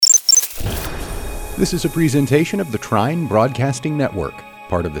This is a presentation of the Trine Broadcasting Network,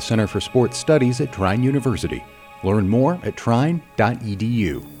 part of the Center for Sports Studies at Trine University. Learn more at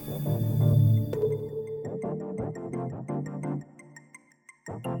trine.edu.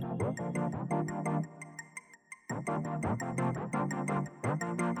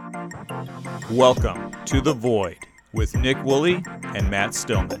 Welcome to The Void with Nick Woolley and Matt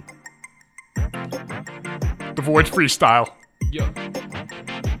Stillman. The Void freestyle. Yeah.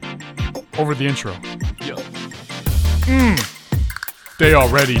 Over the intro. Yeah. They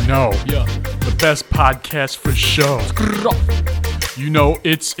already know. Yeah. The best podcast for show. You know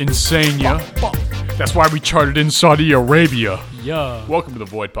it's insane, yeah? That's why we charted in Saudi Arabia. Yeah. Welcome to the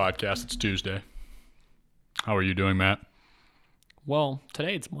Void podcast. It's Tuesday. How are you doing, Matt? Well,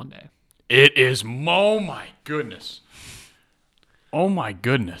 today it's Monday. It is. Oh my goodness. Oh my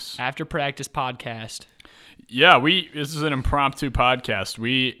goodness. After practice podcast. Yeah, this is an impromptu podcast.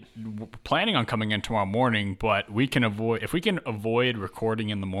 We're planning on coming in tomorrow morning, but if we can avoid recording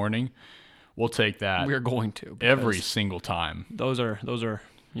in the morning, we'll take that. We're going to. Every single time. Those are,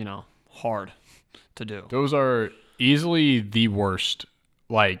 hard to do. Those are easily the worst.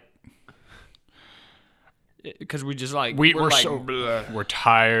 Because we just we're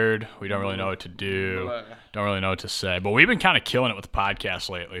tired. We don't really know what to do. Don't really know what to say. But we've been kind of killing it with the podcast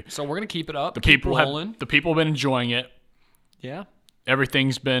lately. So we're gonna keep it up. The people have been enjoying it. Yeah.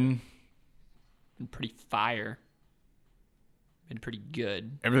 Everything's been pretty fire. Been pretty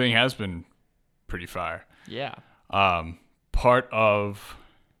good. Everything has been pretty fire. Yeah. I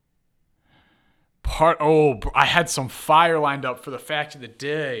had some fire lined up for the fact of the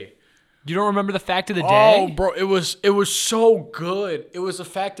day. You don't remember the fact of the day? Oh, bro, it was so good. It was a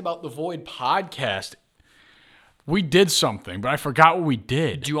fact about the Void podcast. We did something, but I forgot what we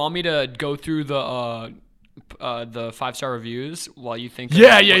did. Do you want me to go through the 5-star reviews while you think?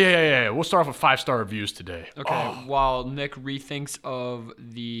 Yeah. We'll start off with 5-star reviews today. Okay. While Nick rethinks of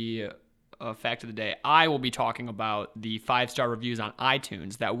the fact of the day, I will be talking about the 5-star reviews on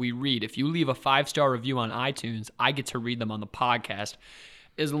iTunes that we read. If you leave a 5-star review on iTunes, I get to read them on the podcast,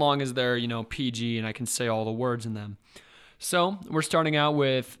 as long as they're, PG and I can say all the words in them. So we're starting out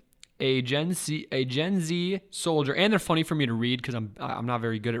with a Gen Z soldier, and they're funny for me to read because I'm not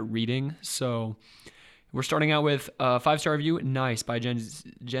very good at reading. So we're starting out with a 5-star review, nice, by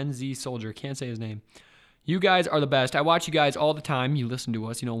Gen Z soldier. Can't say his name. You guys are the best. I watch you guys all the time. You listen to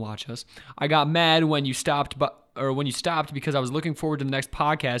us. You don't watch us. I got mad when you stopped, because I was looking forward to the next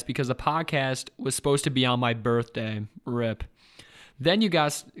podcast because the podcast was supposed to be on my birthday. RIP. Then you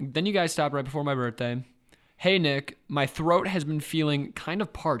guys stopped right before my birthday. Hey Nick, my throat has been feeling kind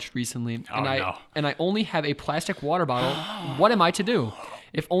of parched recently, and I only have a plastic water bottle. What am I to do?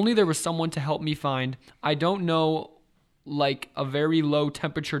 If only there was someone to help me find, I don't know, a very low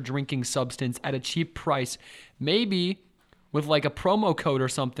temperature drinking substance at a cheap price. Maybe with a promo code or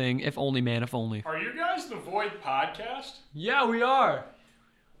something. If only, man, if only. Are you guys the Void podcast? Yeah, we are.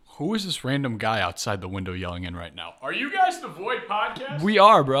 Who is this random guy outside the window yelling in right now? Are you guys the Void podcast? We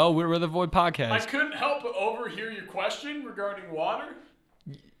are, bro. We're the Void podcast. I couldn't help but overhear your question regarding water.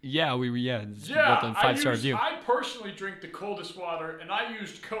 Yeah, what the 5-star review. I personally drink the coldest water, and I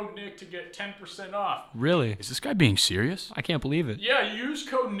used code Nick to get 10% off. Really? Is this guy being serious? I can't believe it. Yeah, you use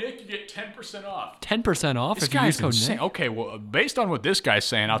code Nick, you get 10% off. 10% off this if you use code insane. Nick? Okay, well, based on what this guy's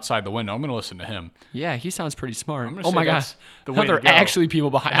saying outside the window, I'm going to listen to him. Yeah, he sounds pretty smart. Oh my gosh. Now there are actually people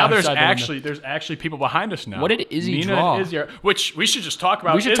behind us. There's actually people behind us now. What did Izzy Nina draw? And Izzy which we should just talk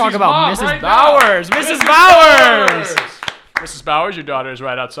about. We should talk about Mrs. Right Bowers. Now. Mrs. Bowers! Mrs. Bowers, your daughter is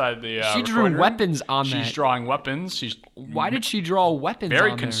right outside the She drew weapons on that. She's drawing weapons. Why did she draw weapons on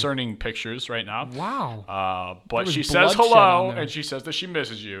very concerning pictures right now. Wow. But she says hello, and she says that she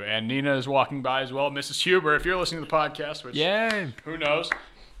misses you. And Nina is walking by as well. Mrs. Huber, if you're listening to the podcast, which who knows?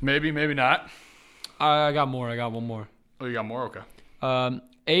 Maybe, maybe not. I got more. I got one more. Oh, you got more? Okay.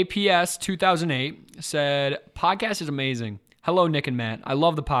 APS 2008 said, podcast is amazing. Hello, Nick and Matt. I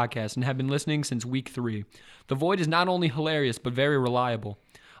love the podcast and have been listening since week 3. The Void is not only hilarious, but very reliable.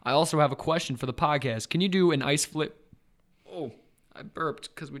 I also have a question for the podcast. Can you do an ice flip? Oh, I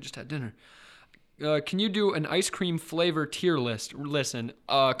burped because we just had dinner. Can you do an ice cream flavor tier list? Listen,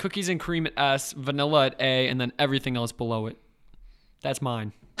 cookies and cream at S, vanilla at A, and then everything else below it. That's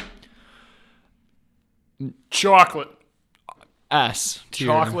mine. Chocolate. S tier.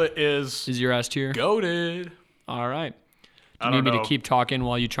 Chocolate is your S tier? Goated. All right. Do you need me to keep talking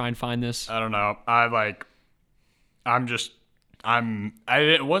while you try and find this? I don't know.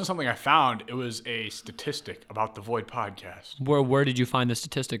 It wasn't something I found. It was a statistic about the Void podcast. Where did you find the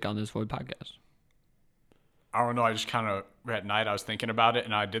statistic on this Void podcast? I don't know. I just kind of at night I was thinking about it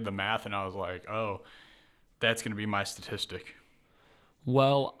and I did the math and I was like, oh, that's going to be my statistic.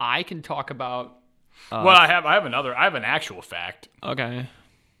 Well, I can talk about. Well, I have an actual fact. Okay.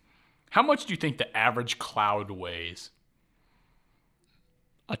 How much do you think the average cloud weighs?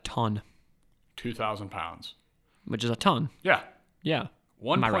 A ton, 2,000 pounds. which is a ton. Yeah. Yeah.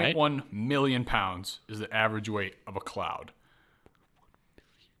 Am I right? 1.1 million pounds is the average weight of a cloud.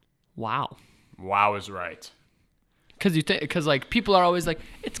 Wow. Wow is right. Because like people are always like,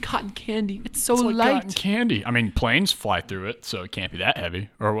 it's cotton candy. It's so It's like light. cotton candy. I mean, planes fly through it, so it can't be that heavy.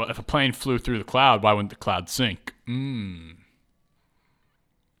 Or if a plane flew through the cloud, why wouldn't the cloud sink?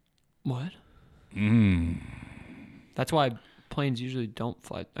 What? That's why planes usually don't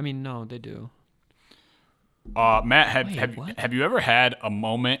fly. I mean, no, they do. Matt, what? have you ever had a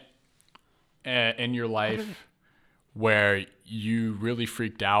moment in your life where you really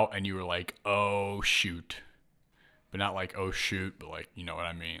freaked out and you were like, oh, shoot. But not like, oh, shoot, but like, you know what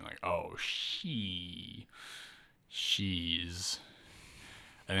I mean? Like, oh, she's.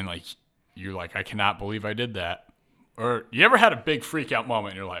 And then, like, you're like, I cannot believe I did that. Or you ever had a big freak out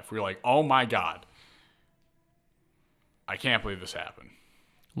moment in your life where you're like, oh, my God, I can't believe this happened.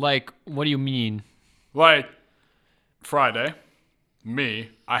 Like, what do you mean? Like, Friday,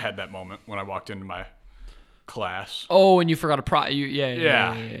 I had that moment when I walked into my class. Oh, and you forgot a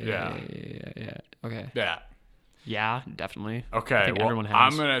Yeah. Okay. Yeah. Yeah, definitely. I Okay, think well, everyone has.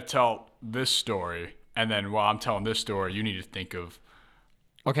 I'm going to tell this story, and then while I'm telling this story, you need to think of...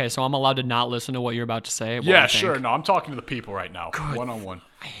 Okay, so I'm allowed to not listen to what you're about to say? What I Yeah, think? sure. No, I'm talking to the people right now, one-on-one.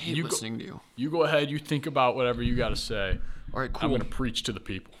 I hate You listening to you. You go ahead, you think about whatever you got to say. All right, cool. I'm going to preach to the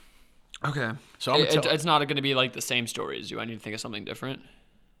people. Okay. So I'm gonna tell... It's not going to be like the same story as you. I need to think of something different.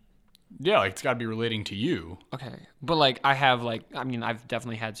 Yeah, like it's got to be relating to you. Okay. But like I've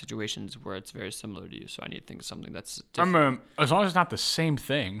definitely had situations where it's very similar to you, so I need to think of something that's different. As long as it's not the same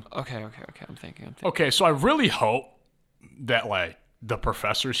thing. Okay. I'm thinking. Okay, so I really hope that like the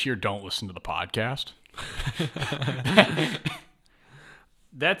professors here don't listen to the podcast.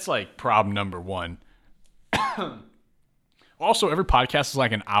 That's like problem number one. Also, every podcast is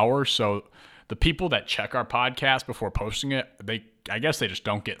like an hour, so the people that check our podcast before posting it, I guess they just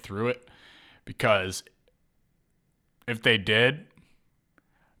don't get through it, because if they did,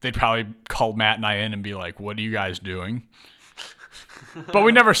 they'd probably call Matt and I in and be like, what are you guys doing? But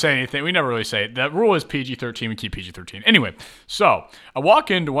we never say anything. We never really say it. The rule is PG-13. We keep PG-13. Anyway, so I walk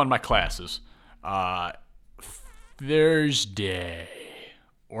into one of my classes Thursday,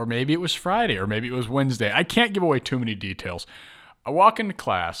 or maybe it was Friday, or maybe it was Wednesday. I can't give away too many details. I walk into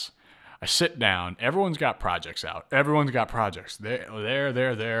class. I sit down. Everyone's got projects out. Everyone's got projects.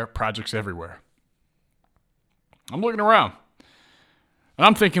 There, projects everywhere. I'm looking around. And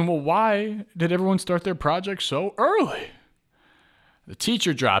I'm thinking, well, why did everyone start their project so early? The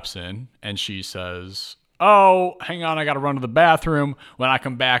teacher drops in, and she says, oh, hang on, I got to run to the bathroom. When I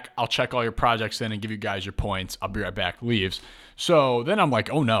come back, I'll check all your projects in and give you guys your points. I'll be right back. Leaves. So then I'm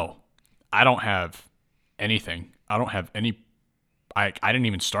like, oh, no. I don't have anything. I don't have any... I didn't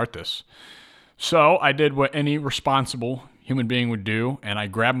even start this. So I did what any responsible human being would do, and I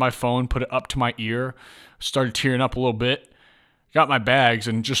grabbed my phone, put it up to my ear, started tearing up a little bit, got my bags,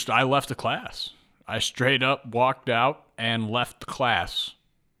 and I left the class. I straight up walked out and left the class.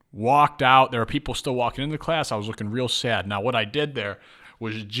 Walked out. There were people still walking into the class. I was looking real sad. Now, what I did there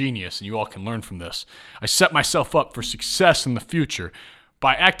was genius, and you all can learn from this. I set myself up for success in the future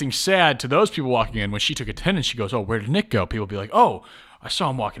by acting sad to those people walking in. When she took attendance, she goes, oh, where did Nick go? People be like, oh, I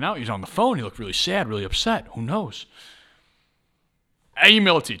saw him walking out. He was on the phone. He looked really sad, really upset. Who knows? I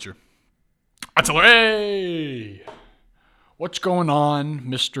email a teacher. I tell her, hey, what's going on,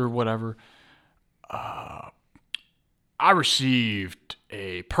 Mr. Whatever? I received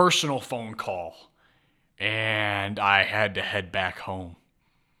a personal phone call, and I had to head back home.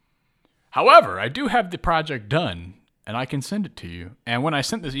 However, I do have the project done, and I can send it to you. And when I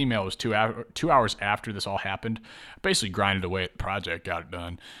sent this email, it was 2 hours after this all happened. I basically grinded away at the project, got it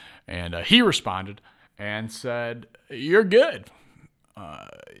done. And he responded and said, you're good. I'm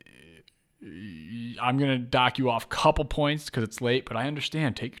going to dock you off a couple points because it's late, but I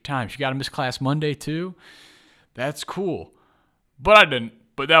understand. Take your time. If you got to miss class Monday too, that's cool. But I didn't.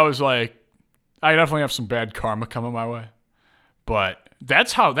 But that was like, I definitely have some bad karma coming my way. But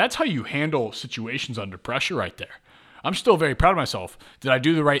that's how you handle situations under pressure right there. I'm still very proud of myself. Did I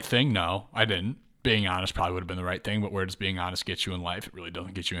do the right thing? No, I didn't. Being honest probably would have been the right thing, but where does being honest get you in life? It really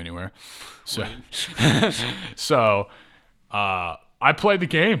doesn't get you anywhere. So, I played the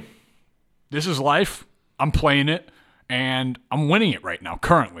game. This is life. I'm playing it, and I'm winning it right now,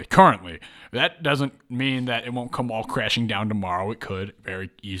 currently. That doesn't mean that it won't come all crashing down tomorrow. It could, very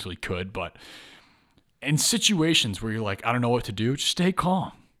easily could, but in situations where you're like, I don't know what to do, just stay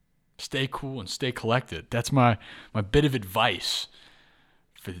calm, stay cool, and stay collected. That's my bit of advice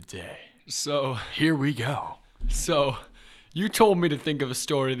for the day. So here we go. So you told me to think of a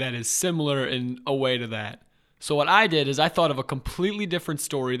story that is similar in a way to that. So what I did is I thought of a completely different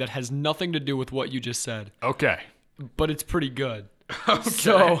story that has nothing to do with what you just said. Okay. But it's pretty good. Okay.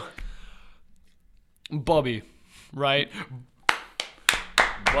 So, Bubby, right?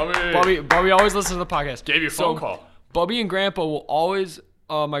 Bubby always listens to the podcast. Gave you a phone call. Bubby and Grandpa will always,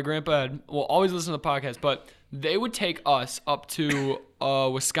 my grandpa will always listen to the podcast, but they would take us up to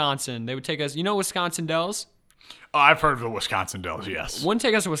Wisconsin. They would take us, you know Wisconsin Dells? I've heard of the Wisconsin Dells, yes. Wouldn't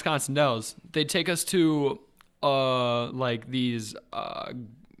take us to Wisconsin Dells. They'd take us to like these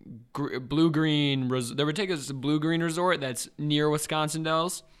blue-green. They would take us to Blue-Green Resort that's near Wisconsin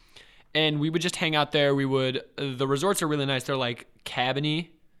Dells, and we would just hang out there. The resorts are really nice. They're like cabiny.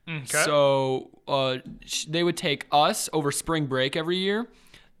 Okay. So they would take us over spring break every year.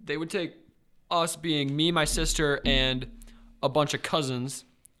 They would take us, being me, my sister, and a bunch of cousins,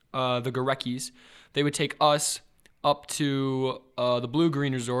 the Goreckis. They would take us up to the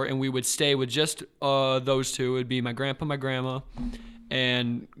Blue-Green Resort, and we would stay with just those two. It would be my grandpa, my grandma,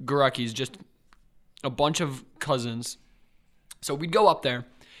 and Goreckis, just a bunch of cousins. So we'd go up there,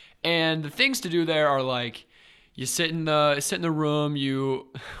 and the things to do there are like, you sit in the room, you...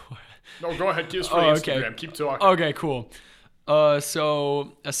 No, go ahead. Give us for Instagram. Okay. Keep talking. Okay, cool.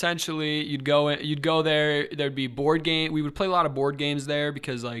 So essentially, you'd go there. There'd be board game. We would play a lot of board games there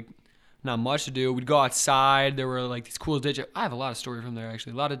because like not much to do. We'd go outside. There were like these cool ditches. I have a lot of stories from there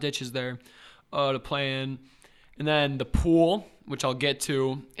actually. A lot of ditches there to play in, and then the pool, which I'll get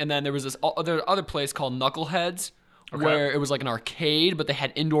to, and then there was this other place called Knuckleheads. Okay. Where it was like an arcade, but they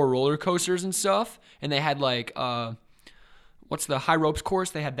had indoor roller coasters and stuff, and they had like what's the high ropes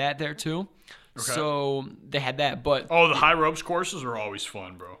course? They had that there too. Okay. So they had that, but the high ropes courses are always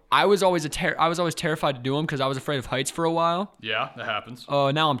fun, bro. I was always terrified to do them because I was afraid of heights for a while. Yeah, that happens.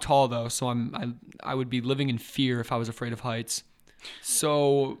 Now I'm tall though, so I would be living in fear if I was afraid of heights.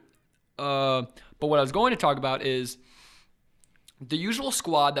 So, but what I was going to talk about is the usual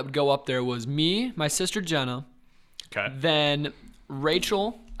squad that would go up there was me, my sister Jenna. Okay. Then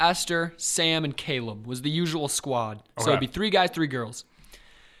Rachel, Esther, Sam, and Caleb was the usual squad. Okay. So it'd be 3 guys, 3 girls.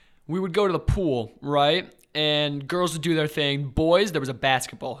 We would go to the pool, right? And girls would do their thing. Boys, there was a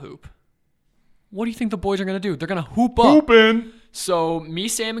basketball hoop. What do you think the boys are going to do? They're going to hoop up. Hooping. So me,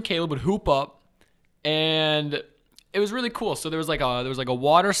 Sam, and Caleb would hoop up. And it was really cool. So there was like a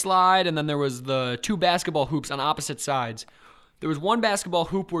water slide, and then there was the 2 basketball hoops on opposite sides. There was one basketball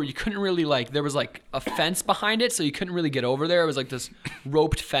hoop where you couldn't really there was like a fence behind it, so you couldn't really get over there. It was like this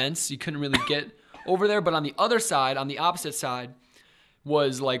roped fence. You couldn't really get over there. But on the other side, on the opposite side,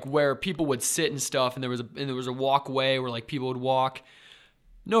 was like where people would sit and stuff, and there was a walkway where like people would walk.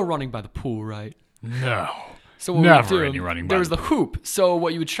 No running by the pool, right? No. So what never we would do, any running by there was the hoop. So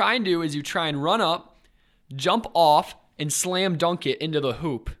what you would try and do is you try and run up, jump off, and slam dunk it into the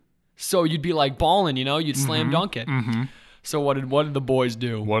hoop. So you'd be like balling, you'd slam dunk it. Mm-hmm. So what did the boys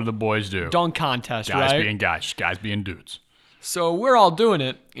do? What did the boys do? Dunk contest, guys right? Being guys being dudes. So we're all doing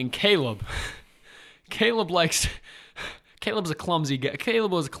it, and Caleb's a clumsy guy.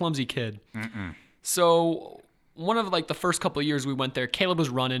 Caleb was a clumsy kid. Mm-mm. So one of like the first couple of years we went there, Caleb was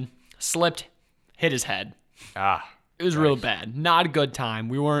running, slipped, hit his head. It was real bad. Not a good time.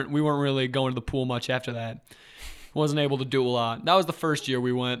 We weren't really going to the pool much after that. Wasn't able to do a lot. That was the first year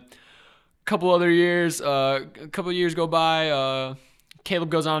we went. A couple of years go by.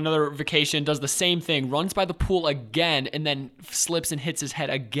 Caleb goes on another vacation, does the same thing, runs by the pool again, and then slips and hits his head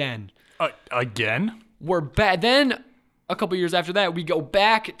again. Again? We're bad. Then a couple years after that, we go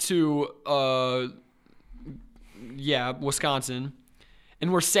back to Wisconsin,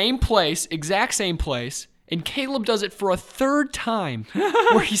 and we're same place, exact same place, and Caleb does it for a 3rd time,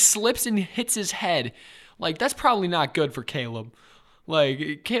 where he slips and hits his head. Like, that's probably not good for Caleb.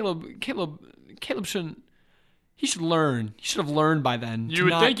 Like, Caleb shouldn't. He should learn. He should have learned by then. You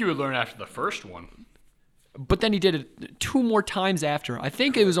would think you would learn after the first one. But then he did it 2 more times after. I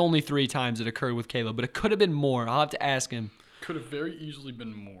think it was only 3 times it occurred with Caleb, but it could have been more. I'll have to ask him. Could have very easily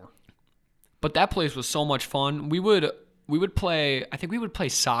been more. But that place was so much fun. We would play. I think we would play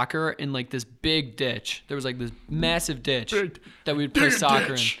soccer in like this big ditch. There was like this massive ditch that we would play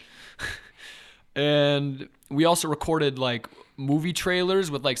soccer in. And we also recorded like movie trailers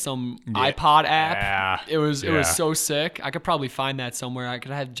with like some iPod app. Yeah. It was so sick. I could probably find that somewhere. I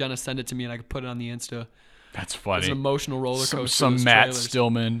could have Jenna send it to me and I could put it on the Insta. That's It's funny. an emotional roller coaster. Some those Matt trailers.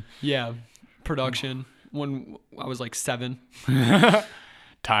 Stillman. Yeah, production. When I was like 7.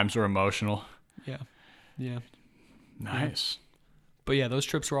 Times were emotional. Yeah. Nice. But yeah, those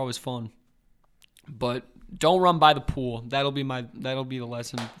trips were always fun. But don't run by the pool. That'll be the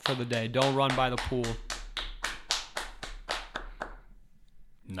lesson for the day. Don't run by the pool.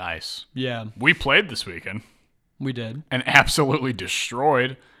 Nice. Yeah, We played this weekend we did. and absolutely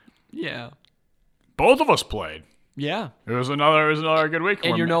destroyed. Yeah. Both of us played. Yeah. It was another good week.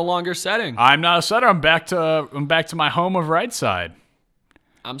 And you're no longer setting. I'm not a setter. I'm back to my home of right side.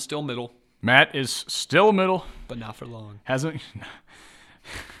 I'm still middle, Matt is still middle. but not for long. Hasn't.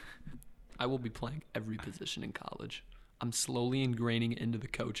 I will be playing every position in college. I'm slowly ingraining into the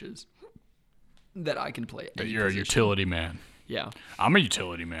coaches that I can play That any you're a position. utility man. Yeah. I'm a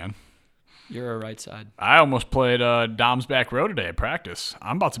utility man. You're a right side. I almost played Dom's back row today at practice.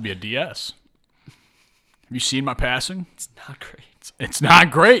 I'm about to be a DS. Have you seen my passing? It's not great. It's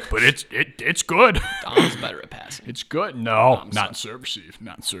not great, but it's good. Dom's better at passing. It's good. No, I'm not serve receive.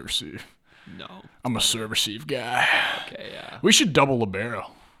 Not serve receive. No. I'm a serve receive guy. Okay, yeah. We should double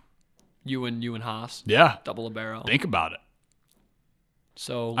libero. You and Haas. Yeah. Double libero. Think about it.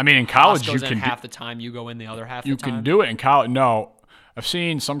 So I mean, in college, Haas goes you in can half the time. You go in the other half You the time. can do it in college. No, I've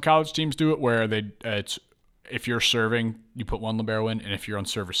seen some college teams do it where it's if you're serving, you put one libero in, and if you're on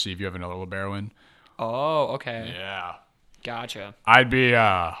serve receive, you have another libero in. Oh, okay. Yeah, Gotcha. I'd be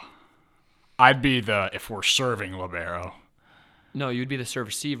the if we're serving libero. No, you'd be the serve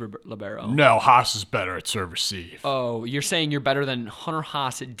receiver libero. No, Haas is better at serve receive. Oh, you're saying you're better than Hunter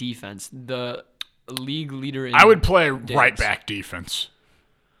Haas at defense, the league leader in I would play digs. right back defense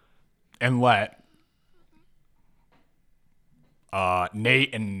and let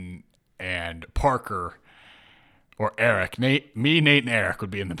Nate and Parker or Eric. Nate, and Eric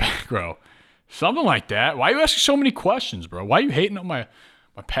would be in the back row. Something like that. Why are you asking so many questions, bro? Why are you hating on my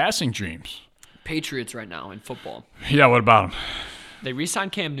passing dreams? Patriots right now in football. Yeah, what about them? They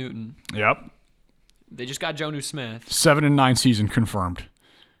re-signed Cam Newton. Yep. They just got Jonnu Smith. 7-9 season confirmed.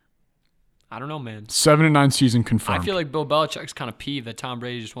 I don't know, man. 7-9 season confirmed. I feel like Bill Belichick's kind of peeved that Tom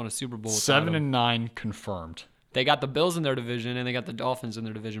Brady just won a Super Bowl. 7-9 confirmed. They got the Bills in their division and they got the Dolphins in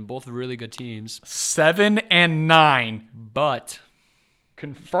their division. Both really good teams. 7-9 But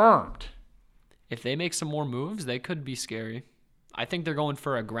confirmed. if they make some more moves, they could be scary. I think they're going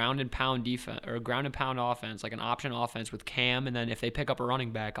for a ground and pound defense or a ground and pound offense, like an option offense with Cam, and then if they pick up a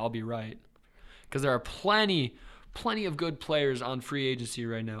running back, I'll be right. Because there are plenty of good players on free agency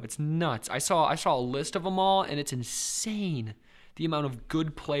right now. It's nuts. I saw a list of them all, and it's insane the amount of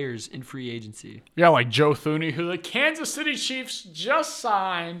good players in free agency. Yeah, like Joe Thuney, who the Kansas City Chiefs just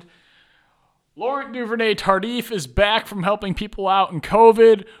signed. Laurent Duvernay-Tardif is back from helping people out in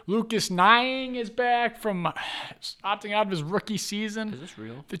COVID. Lucas Nying is back from opting out of his rookie season. Is this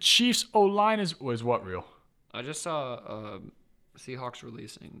real? The Chiefs' O-line is what real? I just saw Seahawks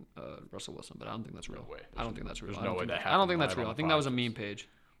releasing Russell Wilson, but I don't think that's real. way. I don't think that's real. There's no way that I don't happened think that's live on real. I the think that was a podcast. meme page.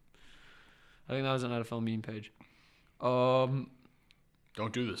 I think that was an NFL meme page.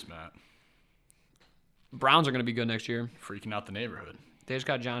 Don't do this, Matt. Browns are going to be good next year. Freaking out the neighborhood. They just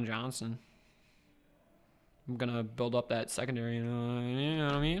got John Johnson. I'm going to build up that secondary, you know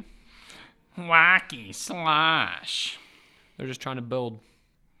what I mean? Wacky slash. They're just trying to build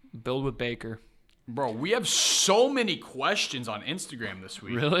with Baker. Bro, we have so many questions on Instagram this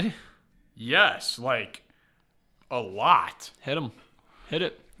week. Really? Yes, like a lot. Hit him. Hit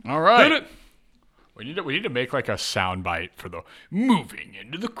it. All right. Hit it. We need to make like a sound bite for the moving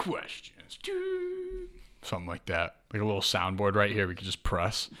into the questions. Something like that. Like a little soundboard right here we could just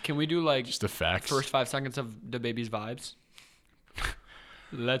press. Can we do like Just effects. first 5 seconds of the baby's vibes?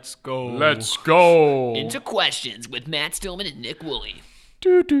 Let's go. Let's go. Into questions with Matt Stillman and Nick Woolley.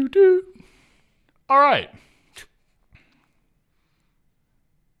 Do. All right.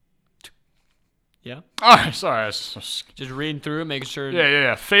 Yeah? All right. Sorry. I was Just reading through it, making sure.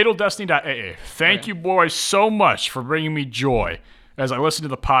 Yeah. FatalDestiny.aa. Thank you, boys, so much for bringing me joy as I listen to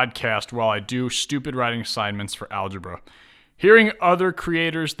the podcast while I do stupid writing assignments for algebra. Hearing other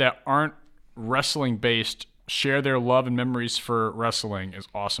creators that aren't wrestling-based share their love and memories for wrestling is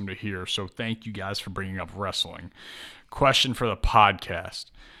awesome to hear, so thank you guys for bringing up wrestling. Question for the podcast.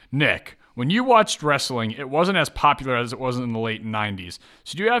 Nick, when you watched wrestling, it wasn't as popular as it was in the late 90s.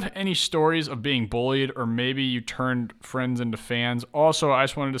 So do you have any stories of being bullied, or maybe you turned friends into fans? Also, I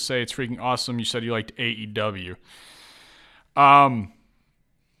just wanted to say it's freaking awesome. You said you liked AEW.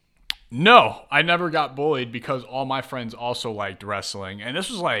 No, I never got bullied because all my friends also liked wrestling. And this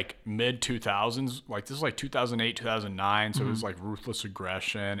was like mid 2000s. Like this was like 2008, 2009. So it was like ruthless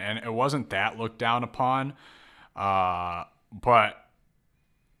aggression. And it wasn't that looked down upon. But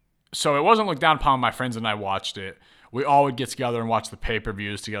so it wasn't looked down upon. My friends and I watched it. We all would get together and watch the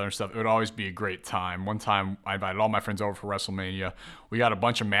pay-per-views together and stuff. It would always be a great time. One time, I invited all my friends over for WrestleMania. We got a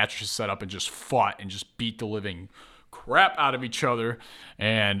bunch of mattresses set up and just fought and just beat the living crap out of each other,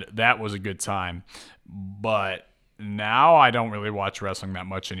 and that was a good time. But now I don't really watch wrestling that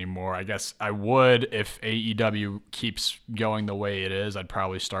much anymore. I guess I would if AEW keeps going the way it is. I'd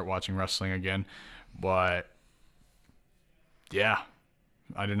probably start watching wrestling again. But yeah,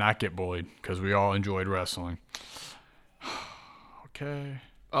 I did not get bullied because we all enjoyed wrestling. Okay.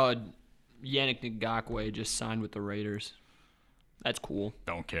 Yannick Ngakoue just signed with the Raiders. That's cool.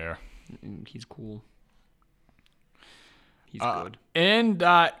 Don't care. He's cool. He's good. And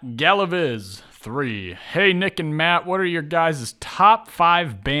Galaviz 3. Hey, Nick and Matt, what are your guys' top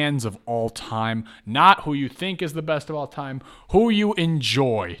 5 bands of all time? Not who you think is the best of all time. Who you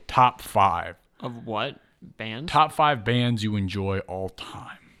enjoy. Top 5. Of what? Band? Top 5 bands you enjoy all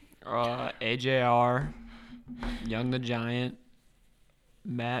time. AJR, Young the Giant,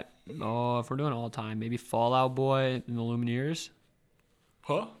 Matt. Oh, if we're doing all time, maybe Fall Out Boy and the Lumineers.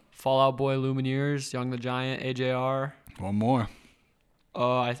 Huh? Fall Out Boy, Lumineers, Young the Giant, AJR. One more.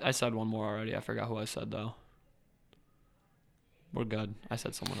 I said one more already. I forgot who I said, though. We're good. I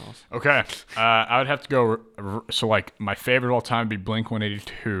said someone else. Okay. I would have to go. So, like, my favorite of all time would be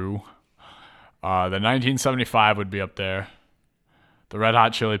Blink-182. The 1975 would be up there. The Red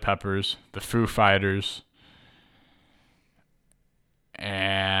Hot Chili Peppers. The Foo Fighters.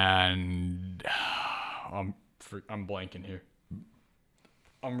 And I'm blanking here.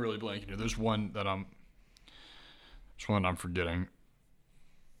 I'm really blanking here. There's one that I'm forgetting.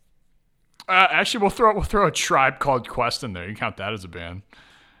 Actually, we'll throw a Tribe Called Quest in there. You can count that as a band.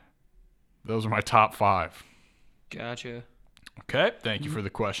 Those are my top 5. Gotcha. Okay, thank you for the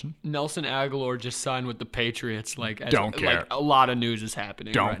question. Nelson Aguilar just signed with the Patriots. Don't care. Like, a lot of news is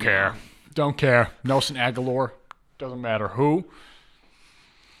happening. Don't care. Don't care. Nelson Aguilar. Doesn't matter who.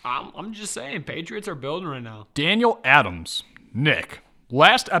 I'm just saying, Patriots are building right now. Daniel Adams. Nick.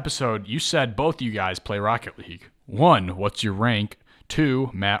 Last episode, you said both you guys play Rocket League. 1, what's your rank? 2,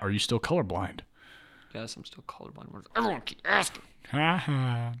 Matt, are you still colorblind? Yes, I'm still colorblind. Everyone keep asking.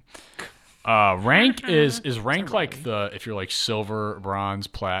 Rank is rank like if you're like silver, bronze,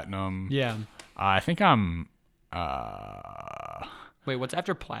 platinum. Yeah. I think I'm. Wait, what's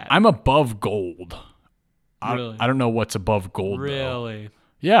after plat? I'm above gold. Really? I don't know what's above gold. Really? Though.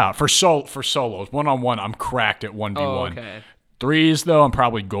 Yeah, for solos, 1-on-1, I'm cracked at 1v1. Oh, okay. 3s though, I'm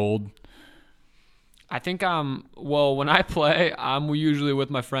probably gold. I think when I play, I'm usually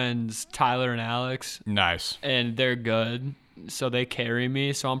with my friends Tyler and Alex. Nice. And they're good, so they carry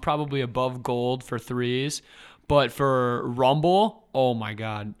me. So I'm probably above gold for 3s. But for Rumble, oh my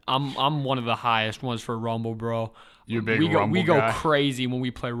God, I'm one of the highest ones for Rumble, bro. You a big Rumble We guy? go crazy when we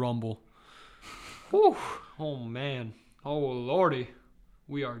play Rumble. Whew. Oh man. Oh Lordy.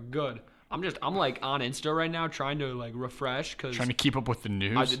 We are good. I'm like on Insta right now trying to like refresh because trying to keep up with the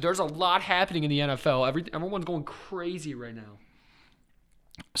news. There's a lot happening in the NFL. Everyone's going crazy right now.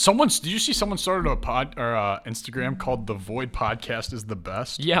 Did you see someone started a Instagram called The Void Podcast is the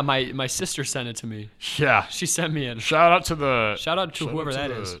best? Yeah, my sister sent it to me. Yeah, she sent me it. Shout out to whoever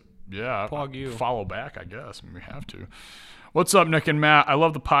that is. Yeah, Pog you. Follow back, I guess. We have to. What's up, Nick and Matt? I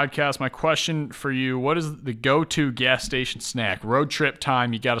love the podcast. My question for you, what is the go-to gas station snack? Road trip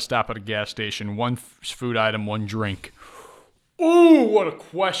time, you got to stop at a gas station. 1 food item, 1 drink. Ooh, what a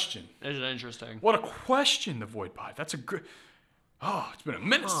question. This is interesting. What a question, the Void Pod. That's a good... Oh, it's been a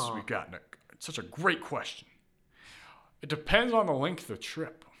minute since we've gotten it. It's such a great question. It depends on the length of the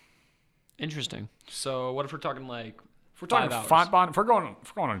trip. Interesting. So what if we're talking like If we're talking if we're going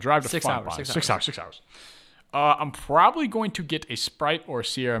on a drive to 6 Fontbonne, hours. 6 hours. I'm probably going to get a Sprite or a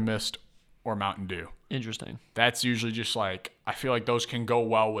Sierra Mist or Mountain Dew. Interesting. That's usually just like, I feel like those can go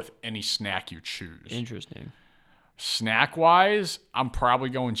well with any snack you choose. Interesting. Snack-wise, I'm probably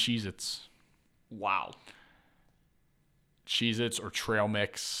going Cheez-Its. Wow. Cheez-Its or Trail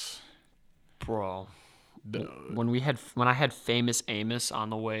Mix. Bro. When I had Famous Amos on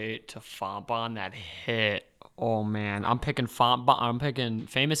the way to Fontbonne, that hit. Oh man, I'm picking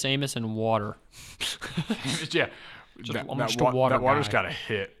Famous Amos and water. Yeah, a water that water's guy. got to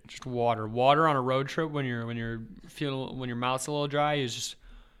hit. Just water. Water on a road trip when your mouth's a little dry is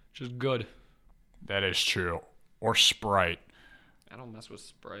just good. That is true. Or Sprite. I don't mess with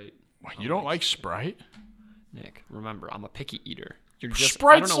Sprite. You don't like Sprite? Nick, remember, I'm a picky eater. Sprite's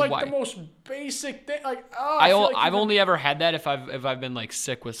I don't know like why. the most basic thing. Like, I've only ever had that if I've been like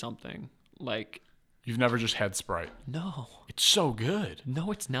sick with something. Like, You've never just had Sprite. no, It's so good.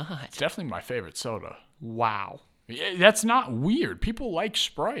 no, it's not. It's definitely my favorite soda. Wow, Yeah, that's not weird. People like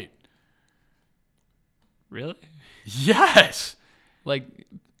Sprite. really? Yes. Like,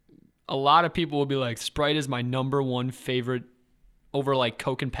 a lot of people will be like, Sprite is my number one favorite over like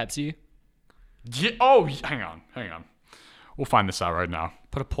Coke and Pepsi. Yeah. Oh, hang on. We'll find this out right now.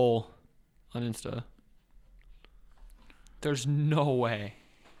 Put a poll on Insta. There's no way.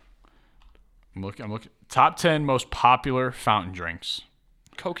 I'm looking. Top 10 most popular fountain drinks.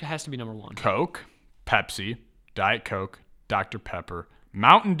 Coke has to be number one. Coke, Pepsi, Diet Coke, Dr. Pepper,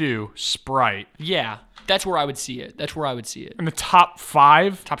 Mountain Dew, Sprite. Yeah, that's where I would see it. In the top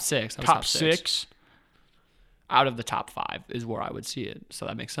 5, Top six. That was top 6. Out of the top 5 is where I would see it. So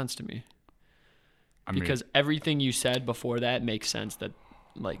that makes sense to me. Because everything you said before that makes sense that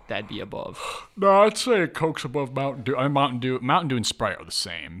like that'd be above. No, I'd say Coke's above Mountain Dew. Mountain Dew and Sprite are the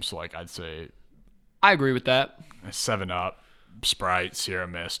same. So like I'd say I agree with that. 7-Up, Sprite, Sierra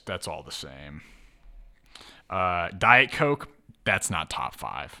Mist, that's all the same. Diet Coke, that's not top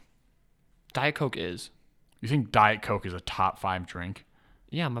 5. Diet Coke is. You think Diet Coke is a top 5 drink?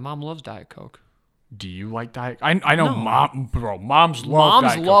 Yeah, my mom loves Diet Coke. Do you like Diet? I know, No. moms love Moms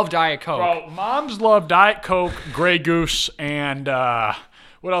Diet Coke. love Diet Coke. Bro, moms love Diet Coke, Grey Goose, and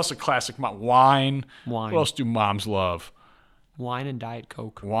what else? A classic wine. Wine. What else do moms love? Wine and Diet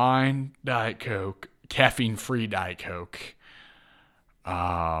Coke. Wine, Diet Coke, caffeine-free Diet Coke.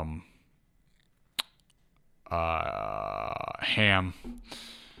 Ham.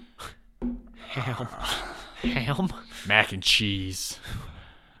 Ham. Ham. Mac and cheese.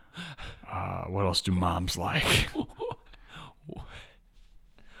 What else do moms like?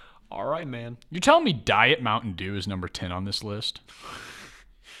 All right, man. You telling me Diet Mountain Dew is number 10 on this list?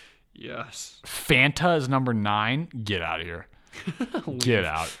 Yes. Fanta is number 9? Get out of here. Get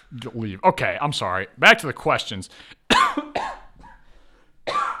out. Leave. Okay, I'm sorry. Back to the questions.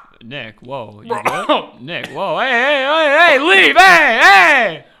 Nick, whoa. You good? Nick, whoa. Hey, leave.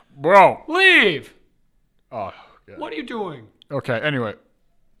 Hey. Bro. Leave. Oh, God. What are you doing? Okay, anyway.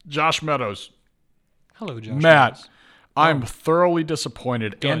 Josh Meadows. Hello, Josh. Matt, I'm thoroughly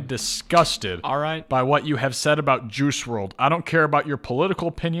disappointed and disgusted All right. by what you have said about Juice WRLD. I don't care about your political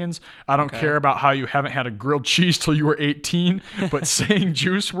opinions. I don't care about how you haven't had a grilled cheese till you were 18. But saying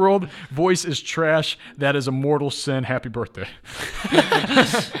Juice WRLD voice is trash, that is a mortal sin. Happy birthday.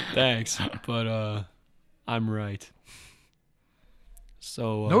 Thanks, but I'm right.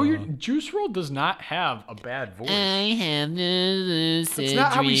 So Juice WRLD does not have a bad voice. I have the That's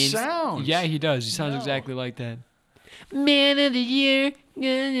not how he sounds. Yeah, he does. He sounds exactly like that. Man of the year.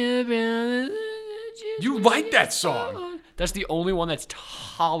 You like that song. That's the only one that's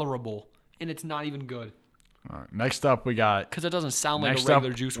tolerable, and it's not even good All right, next up, we got because it doesn't sound like a next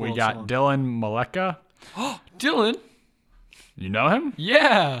regular up, Juice WRLD we got song. Dylan Maleka. Dylan. You know him?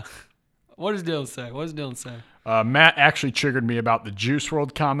 Yeah. What does Dylan say? Matt actually triggered me about the Juice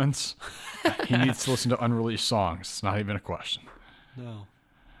WRLD comments. He needs to listen to unreleased songs. It's not even a question. No.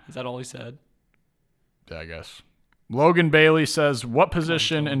 Is that all he said? Yeah, I guess. Logan Bailey says, what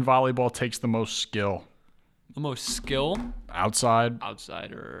position in volleyball takes the most skill? The most skill? Outside,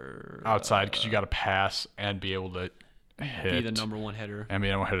 Outsider. because you got to pass and be able to hit. Be the number one hitter. And be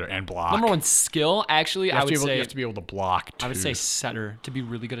the number one hitter and block. Number one skill, actually, You I have, would to be able, say. you have to be able to block, too. I would say setter. To be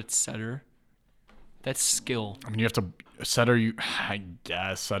really good at setter. That's skill. I mean, you have to setter. You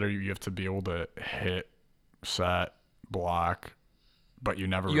have to be able to hit, set, block, but you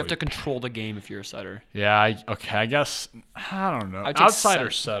never. You have to control the game if you're a setter. Yeah. I guess I don't know. I'd take Outside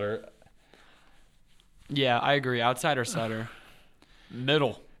or setter. Yeah, I agree. Outside or setter.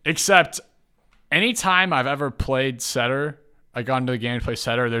 Middle. Except, anytime I've ever played setter, I got into the game to play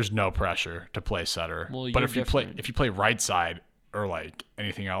setter. There's no pressure to play setter. Well, but you're if you play right side or like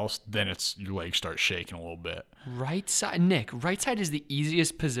anything else, then your legs start shaking a little bit. Right side, Nick. Right side is the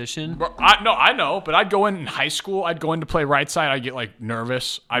easiest position. But I know, but I'd go in high school. I'd go in to play right side. I'd get like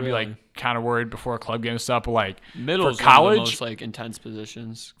nervous. I'd be like kind of worried before a club game and stuff. But like Middle is for college, one of the most like intense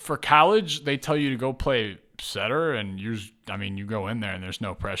positions. For college, they tell you to go play setter, and you go in there and there's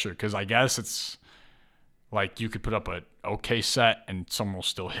no pressure because I guess it's like you could put up a okay set and someone will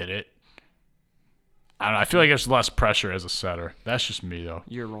still hit it. I don't know. I feel like there's less pressure as a setter. That's just me, though.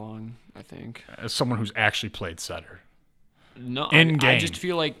 You're wrong, I think. As someone who's actually played setter. No, In I game. just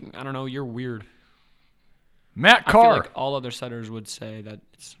feel like, I don't know, you're weird. Matt I feel Carr. like all other setters would say that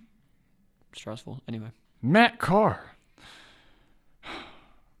it's stressful. Anyway. Matt Carr.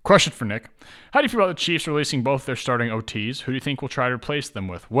 Question for Nick. How do you feel about the Chiefs releasing both their starting OTs? Who do you think will try to replace them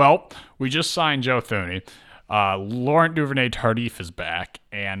with? Well, we just signed Joe Thuney. Laurent Duvernay-Tardif is back,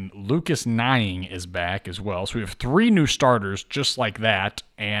 and Lucas Nying is back as well. So we have 3 new starters just like that,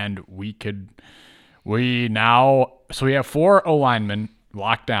 and we have 4 O-linemen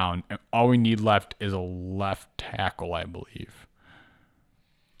locked down, and all we need left is a left tackle, I believe.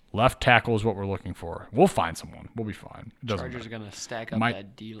 Left tackle is what we're looking for. We'll find someone. We'll be fine. Chargers are going to stack up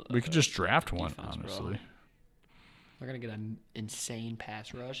that deal. We could just draft one, defense, honestly. Bro. They're going to get an insane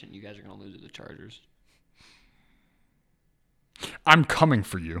pass rush, and you guys are going to lose to the Chargers. I'm coming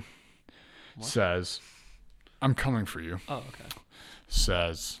for you. What? Says, I'm coming for you. Oh, okay.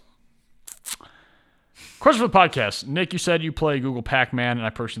 Says, question for the podcast. Nick, you said you play Google Pac-Man, and I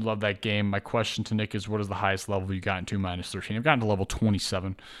personally love that game. My question to Nick is, what is the highest level you gotten to minus 13? I've gotten to level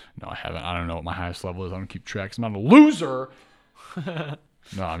 27. No, I haven't. I don't know what my highest level is. I don't keep track. I'm not a loser.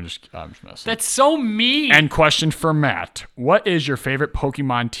 No, I'm just messing. That's so mean. And question for Matt. What is your favorite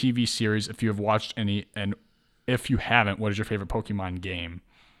Pokemon TV series if you have watched any, and if you haven't, what is your favorite Pokemon game?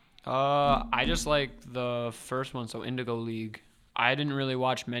 I just like the first one, so Indigo League. I didn't really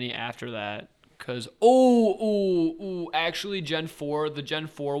watch many after that. Because, actually, the Gen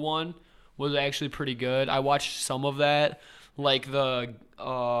 4 one was actually pretty good. I watched some of that. Like the,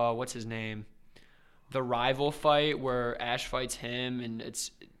 what's his name? The rival fight where Ash fights him, and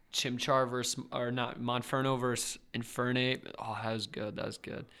it's Chimchar Monferno versus Infernape. Oh, that was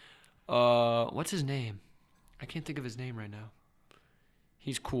good. What's his name? I can't think of his name right now.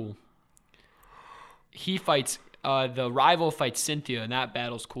 He's cool. He fights, the rival fights Cynthia, and that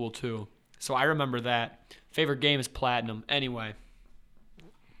battle's cool too. So I remember that. Favorite game is Platinum. Anyway.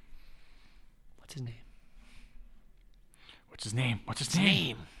 What's his name? I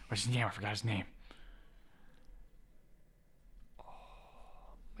forgot his name. Oh,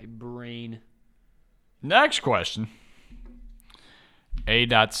 my brain. Next question. A.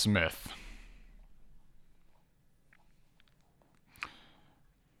 Smith.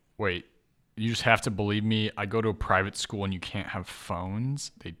 Wait. You just have to believe me. I go to a private school and you can't have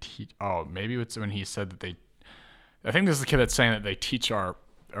phones. They teach. Oh, maybe it's when he said that they. I think this is the kid that's saying that they teach or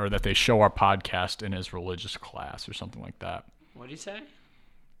that they show our podcast in his religious class or something like that. What did he say?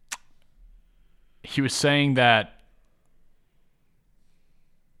 He was saying that.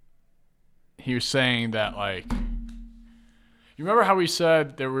 Like. You remember how we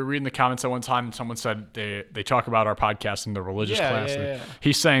said that we were reading the comments at one time and someone said they talk about our podcast in the religious class? Yeah.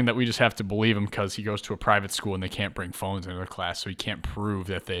 He's saying that we just have to believe him because he goes to a private school and they can't bring phones into their class, so he can't prove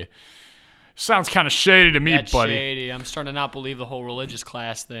that they... Sounds kind of shady to me, That's buddy. Shady. I'm starting to not believe the whole religious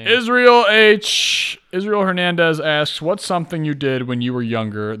class thing. Israel Hernandez asks, what's something you did when you were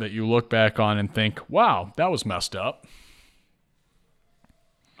younger that you look back on and think, wow, that was messed up?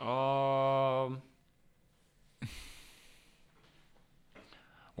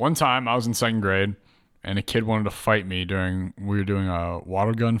 One time I was in 2nd grade and a kid wanted to fight me we were doing a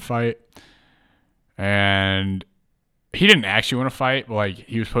water gun fight, and he didn't actually want to fight, but like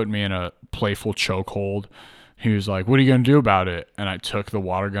he was putting me in a playful chokehold. He was like, what are you going to do about it? And I took the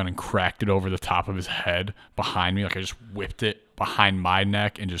water gun and cracked it over the top of his head behind me. Like I just whipped it behind my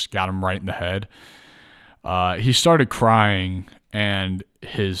neck and just got him right in the head. He started crying and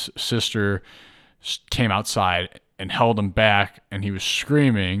his sister came outside and held him back, and he was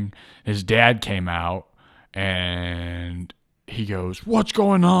screaming. His dad came out, and he goes, what's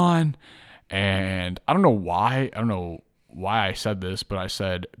going on? And I don't know why I said this, but I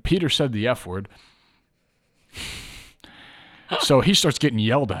said, Peter said the F word. So he starts getting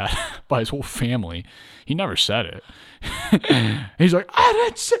yelled at by his whole family. He never said it. He's like, I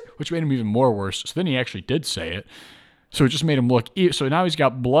didn't say it, which made him even more worse. So then he actually did say it. So it just made him look. So now he's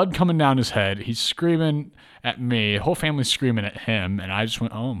got blood coming down his head. He's screaming at me. The whole family's screaming at him. And I just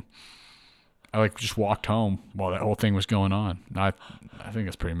went home. I just walked home while that whole thing was going on. I think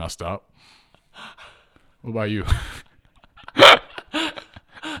that's pretty messed up. What about you?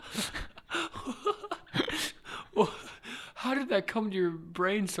 Well, how did that come to your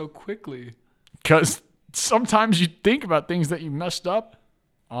brain so quickly? Because sometimes you think about things that you messed up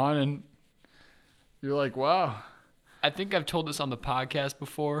on and you're like, wow. I think I've told this on the podcast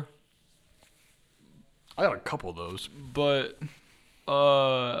before. I got a couple of those. But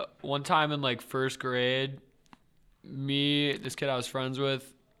one time in like 1st grade, me, this kid I was friends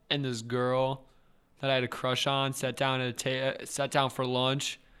with, and this girl that I had a crush on sat down for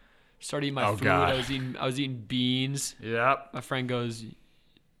lunch. Started eating my food. God. I was eating beans. Yep. My friend goes,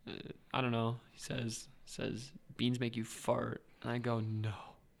 I don't know. He says beans make you fart, and I go, no.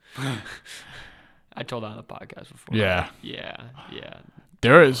 I told that on the podcast before. Yeah. Yeah.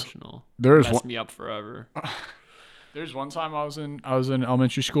 emotional. There Messed me up forever. There's one time I was in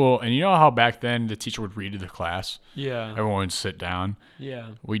elementary school, and you know how back then the teacher would read to the class? Yeah. Everyone would sit down. Yeah.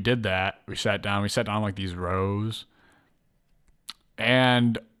 We did that. We sat down like these rows.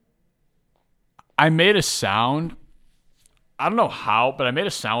 And I made a sound. I don't know how, but I made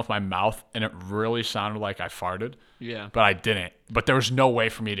a sound with my mouth, and it really sounded like I farted. Yeah. But I didn't. But there was no way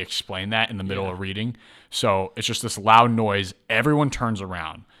for me to explain that in the middle of reading. So it's just this loud noise. Everyone turns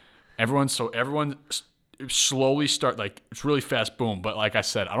around. Everyone slowly start, like, it's really fast, boom. But like I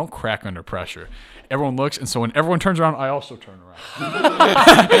said, I don't crack under pressure. Everyone looks, and so when everyone turns around, I also turn around.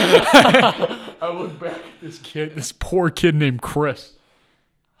 I look back at this poor kid named Chris.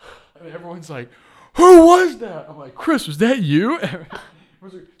 And everyone's like, who was that? I'm like, Chris, was that you?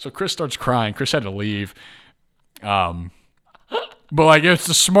 So Chris starts crying. Chris had to leave. But like, it's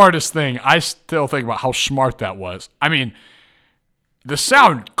the smartest thing. I still think about how smart that was. I mean, the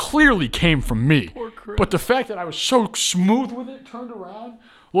sound clearly came from me. Poor Chris. But the fact that I was so smooth with it, turned around,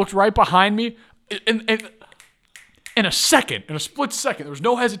 looked right behind me, in a split second, there was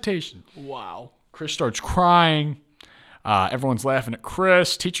no hesitation. Wow. Chris starts crying. Everyone's laughing at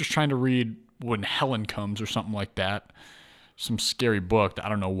Chris. Teacher's trying to read When Helen Comes or something like that. Some scary book that I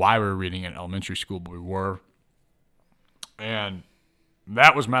don't know why we were reading in elementary school, but we were. And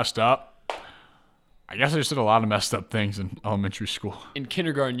that was messed up. I guess I just did a lot of messed up things in elementary school. In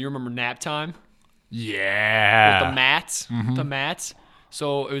kindergarten, you remember nap time? Yeah. With the mats? The mats?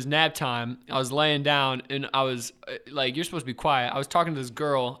 So it was nap time. I was laying down, and I was like, you're supposed to be quiet. I was talking to this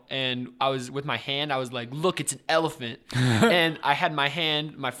girl, and I was with my hand. I was like, look, it's an elephant. And I had my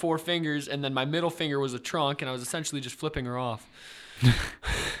hand, my 4 fingers, and then my middle finger was a trunk, and I was essentially just flipping her off. But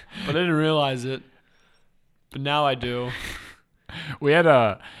I didn't realize it. But now I do. We had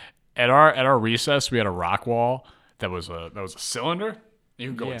at our recess, we had a rock wall that was a cylinder. You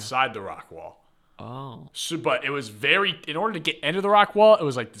could go inside the rock wall. Oh. So, but it was in order to get into the rock wall, it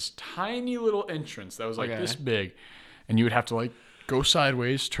was like this tiny little entrance that was like this big. And you would have to like go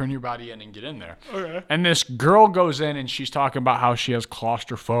sideways, turn your body in, and get in there. Okay. And this girl goes in, and she's talking about how she has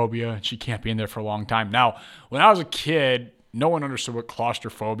claustrophobia and she can't be in there for a long time. Now, when I was a kid, no one understood what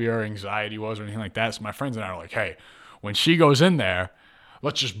claustrophobia or anxiety was or anything like that. So my friends and I are like, hey, when she goes in there,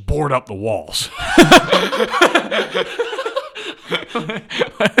 let's just board up the walls.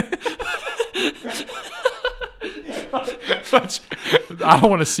 I don't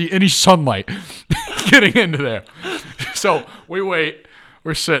want to see any sunlight getting into there. So we wait.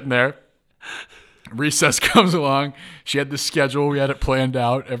 We're sitting there. Recess comes along. She had the schedule. We had it planned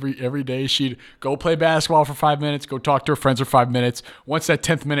out. Every day she'd go play basketball for 5 minutes, go talk to her friends for 5 minutes. Once that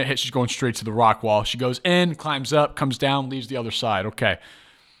 10th minute hits, she's going straight to the rock wall. She goes in, climbs up, comes down, leaves the other side. Okay.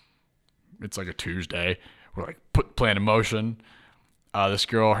 It's like a Tuesday. We're like, plan in motion. This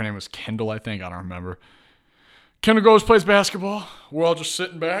girl, her name was Kendall, I think. I don't remember. Kendall goes, plays basketball. We're all just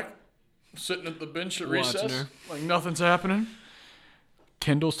sitting back, sitting at the bench at recess. Like nothing's happening.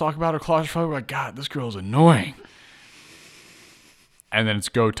 Kendall's talking about her claustrophobia. We're like, God, this girl's annoying. And then it's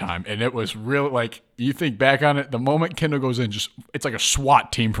go time. And it was really like, you think back on it, the moment Kendall goes in, it's like a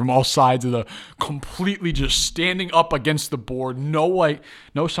SWAT team from all sides of completely just standing up against the board. No light,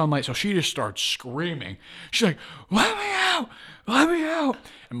 no sunlight. So she just starts screaming. She's like, let me out. Let me out.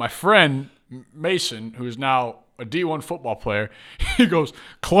 And my friend, Mason, who is now a D1 football player, he goes,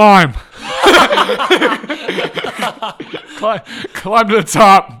 climb. climb to the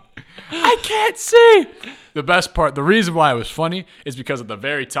top. I can't see. The best part, the reason why it was funny is because at the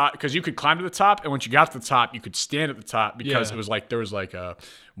very top, because you could climb to the top, and once you got to the top, you could stand at the top because it was like there was like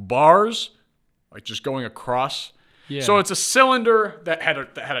bars, like just going across. Yeah. So it's a cylinder that had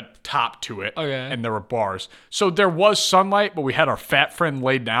a top to it, and there were bars. So there was sunlight, but we had our fat friend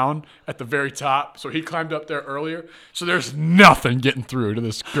laid down at the very top, so he climbed up there earlier. So there's nothing getting through to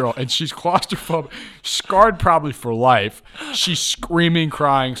this girl, and she's claustrophobic, scarred probably for life. She's screaming,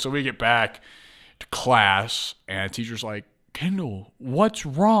 crying. So we get back to class, and the teacher's like, Kendall, what's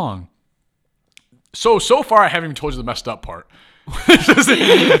wrong? So far, I haven't even told you the messed up part.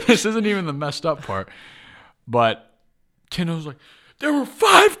 This isn't even the messed up part, but Kendall's like, there were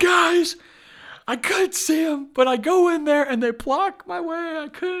 5 guys. I couldn't see them, but I go in there and they block my way.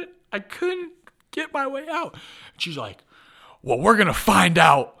 I couldn't get my way out. And she's like, well, we're going to find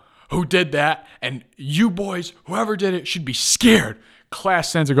out who did that. And you boys, whoever did it, should be scared. Class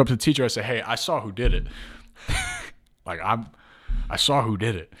sends her go up to the teacher. I say, hey, I saw who did it. I saw who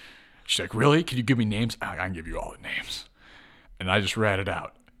did it. She's like, really? Can you give me names? I can give you all the names. And I just read it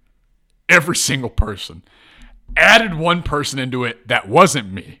out. Every single person. Added one person into it that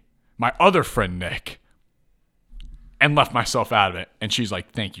wasn't me. My other friend, Nick. and left myself out of it. And she's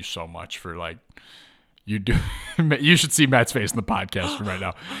like, thank you so much for like, you should see Matt's face in the podcast right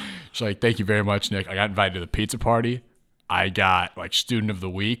now. She's like, thank you very much, Nick. I got invited to the pizza party. I got like student of the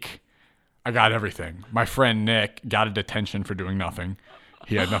week. I got everything. My friend Nick got a detention for doing nothing.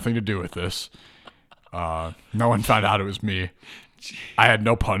 He had nothing to do with this. No one found out it was me. I had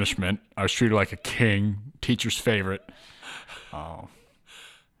no punishment. I was treated like a king, teacher's favorite.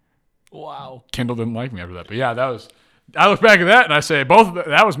 Wow. Kendall didn't like me after that. But yeah, I look back at that and I say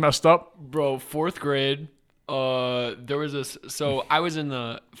that was messed up. Bro, 4th grade, there was this. So I was in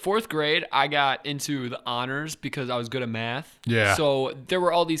the 4th grade. I got into the honors because I was good at math. Yeah. So there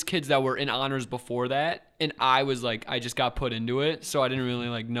were all these kids that were in honors before that, and I was like, I just got put into it, so I didn't really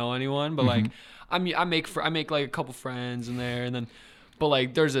like know anyone. But like, I make like a couple friends in there, and then, but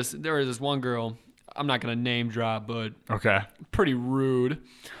like, there was this one girl. I'm not gonna name drop, but Okay. pretty rude.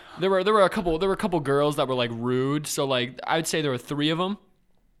 There were a couple girls that were like rude. So like, I would say there were 3 of them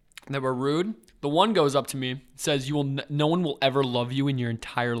that were rude. The one goes up to me, says, no one will ever love you in your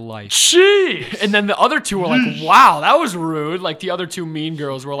entire life. Jeez. And then the other 2 were like, wow, that was rude. Like the other 2 mean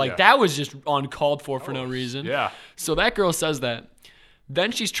girls were like, Yeah. that was just uncalled for no reason. Yeah. So that girl says that.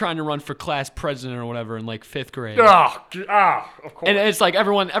 Then she's trying to run for class president or whatever in like 5th grade. Of course. And it's like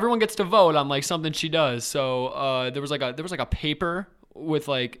everyone gets to vote on like something she does. So there was like a paper with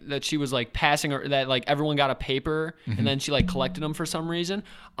like that she was like passing, or that like everyone got a paper, and then she like collected them for some reason.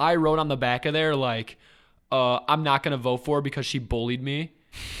 I wrote on the back of there like, I'm not gonna vote for her because she bullied me.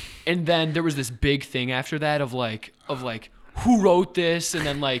 And then there was this big thing after that of like who wrote this, and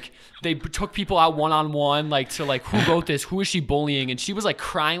then like they took people out one-on-one like to like, who wrote this, who is she bullying, and she was like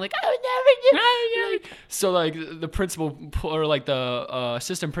crying like, I would never do. So like the principal or like the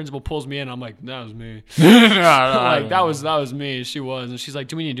assistant principal pulls me in. I'm like, that was me. Like that was me. She was, and she's like,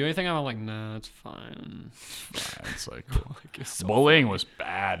 do we need to do anything? I'm like, nah, it's fine. It's like, It's so bullying was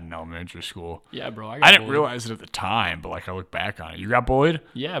bad in elementary school. Yeah, bro. I I didn't bullied. realize it at the time, but like I look back on it. You got bullied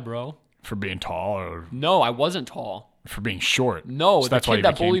Yeah, bro. for being tall or No, I wasn't tall. for being short? No, So the that's why kid you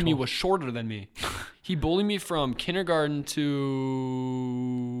that became bullied me tall. was shorter than me. He bullied me from kindergarten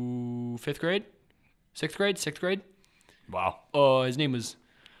to 5th grade, 6th grade. Wow. His name was,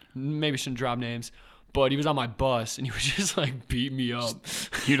 maybe shouldn't drop names, but he was on my bus and he would just like beat me up.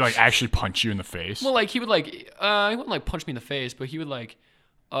 He'd like actually punch you in the face. Well, like he would like, he wouldn't like punch me in the face, but he would like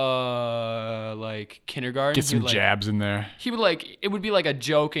kindergarten. Get he some would, like, jabs in there. He would like, it would be like a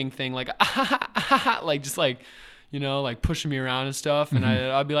joking thing, like like just like, you know, like pushing me around and stuff, and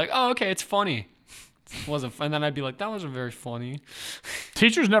I'd be like, oh, okay, it's funny. It wasn't fun. And then I'd be like, that wasn't very funny.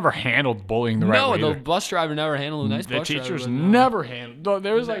 Teachers never handled bullying the right way. No, the either. bus driver never handled a nice The bus driver. teachers but no. never handled.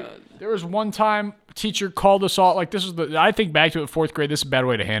 There was one time a teacher called us all. Like I think back to it, 4th grade. This is a bad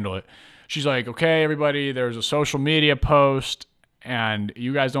way to handle it. She's like, okay, everybody, there's a social media post, and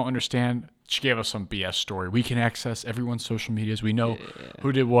you guys don't understand. She gave us some BS story. We can access everyone's social medias. We know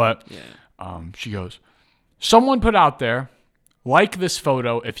who did what. Yeah. She goes, someone put out there, like this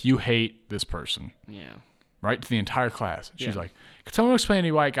photo if you hate this person. Yeah. Right, to the entire class. She's Yeah. like, could someone explain to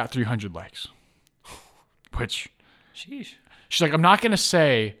me why it got 300 likes? Which, Sheesh. she's like, I'm not going to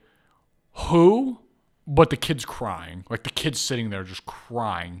say who, but the kid's crying. Like, the kid's sitting there just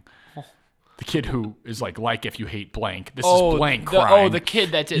crying. The kid who is like if you hate blank. This is blank crying. Oh, the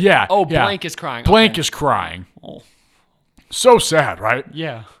kid that did. Yeah. Oh, yeah. blank is crying. Blank Okay. is crying. Oh. So sad, right?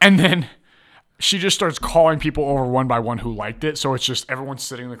 Yeah. And then she just starts calling people over one by one who liked it. So it's just everyone's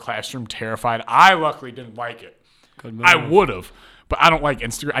sitting in the classroom terrified. I luckily didn't like it. Good move. I would have, but I don't like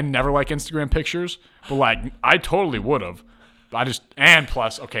Instagram. I never like Instagram pictures, but like I totally would have. And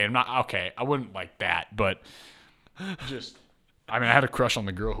plus, okay, I wouldn't like that, but just, I mean, I had a crush on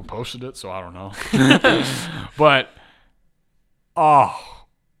the girl who posted it, so I don't know. But,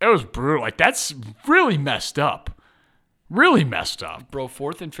 it was brutal. Like, that's really messed up. Really messed up. Bro,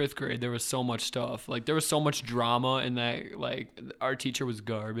 4th and 5th grade, there was so much stuff. Like, there was so much drama in that, like, our teacher was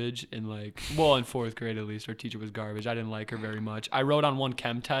garbage. And, like, well, in 4th grade, at least, our teacher was garbage. I didn't like her very much. I wrote on one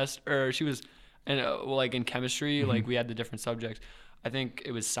chem test, or she was, like, in chemistry, like, we had the different subjects. I think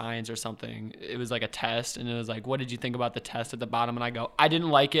it was science or something. It was, like, a test, and it was like, what did you think about the test at the bottom? And I go, I didn't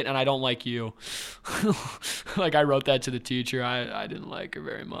like it, and I don't like you. Like, I wrote that to the teacher. I didn't like her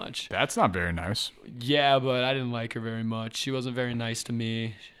very much. That's not very nice. Yeah, but I didn't like her very much. She wasn't very nice to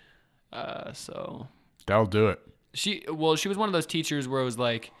me. So That'll do it. she was one of those teachers where it was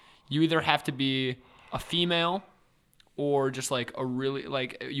like, you either have to be a female or just like a really,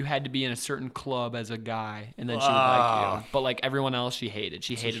 like, you had to be in a certain club as a guy, and then she would like you. But like everyone else she hated.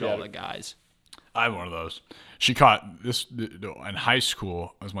 She hated all the guys. I have one of those. She caught this in high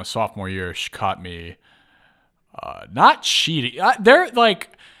school. It was my sophomore year. She caught me Not cheating. They're like,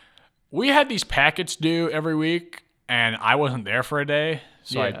 we had these packets due every week, and I wasn't there for a day,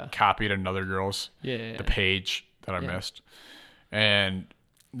 so I copied another girl's the page that I missed. And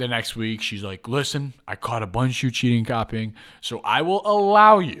the next week, she's like, listen, I caught a bunch of you cheating copying, so I will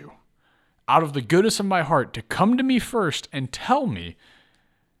allow you, out of the goodness of my heart, to come to me first and tell me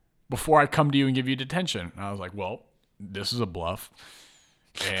before I come to you and give you detention. And I was like, well, this is a bluff,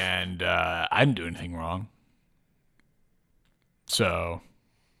 and I didn't do anything wrong. So,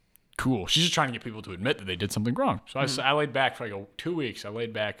 cool. She's just trying to get people to admit that they did something wrong. So I laid back for like 2 weeks. I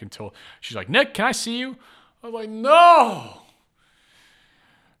laid back until she's like, Nick, can I see you? I was like, no.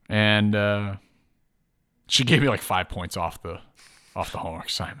 And she gave me like 5 points off the homework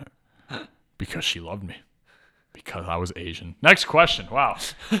assignment because she loved me, because I was Asian. Next question. Wow,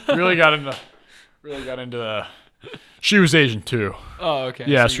 really got into the. She was Asian too. Oh, okay.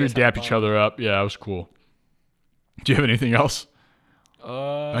 Yeah, so we dapped each other up. Yeah, it was cool. Do you have anything else?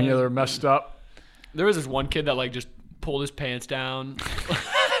 Any other messed up? There was this one kid that like just pulled his pants down,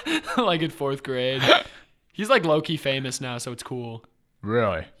 like in 4th grade. He's like low-key famous now, so it's cool.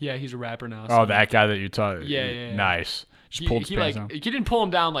 Really? Yeah, he's a rapper now. Oh, that guy that you taught. Yeah. Nice. Just pulled his pants down. He didn't pull him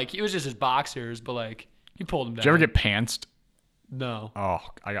down, like it was just his boxers, but like he pulled him down. Did you ever get pantsed? No. Oh,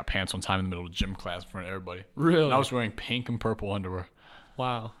 I got pants one time in the middle of gym class in front of everybody. Really? And I was wearing pink and purple underwear.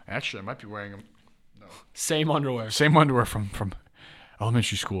 Wow. Actually, I might be wearing them. No. Same underwear. Same underwear from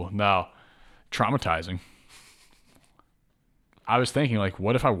elementary school. No. Traumatizing. I was thinking, like,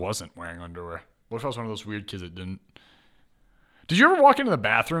 what if I wasn't wearing underwear? What if I was one of those weird kids that didn't? Did you ever walk into the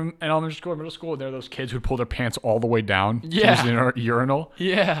bathroom in elementary school or middle school and there were those kids who'd pull their pants all the way down to the urinal?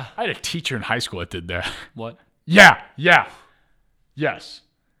 Yeah. I had a teacher in high school that did that. What? Yeah. Yes.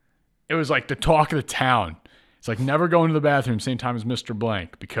 It was like the talk of the town. It's like never go into the bathroom same time as Mr.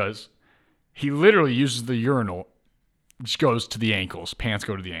 Blank because he literally uses the urinal, just goes to the ankles. Pants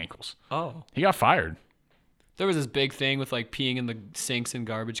go to the ankles. Oh. He got fired. There was this big thing with like peeing in the sinks and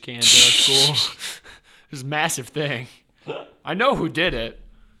garbage cans at our school. It was a massive thing. I know who did it.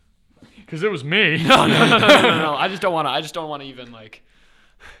 Because it was me. No. I just don't want to even like.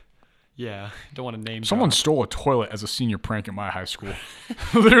 Yeah, don't want to name. Someone stole a toilet as a senior prank at my high school.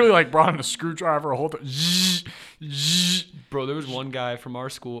 Literally, like brought in a screwdriver, a whole Bro, there was one guy from our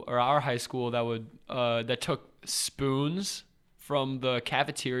school or our high school that took spoons from the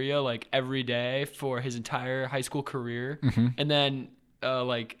cafeteria like every day for his entire high school career, and then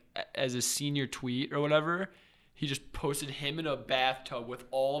like as a senior tweet or whatever. He just posted him in a bathtub with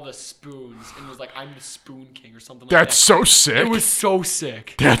all the spoons and was like, I'm the spoon king or something like that. That's so sick. It was so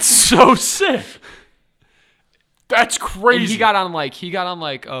sick. That's so sick. That's crazy. And he got on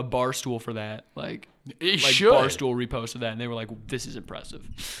like a Barstool for that. Like Barstool reposted that and they were like, this is impressive.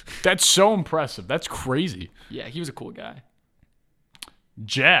 That's so impressive. That's crazy. Yeah, he was a cool guy.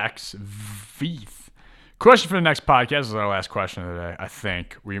 Jax Veith. Question for the next podcast. This is our last question of the day. I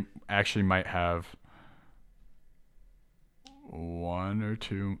think we actually might have one or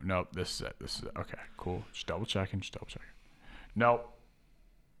two. Nope, this is it. Okay, cool. Just double checking. Nope.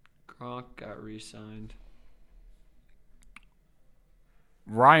 Gronk got re-signed.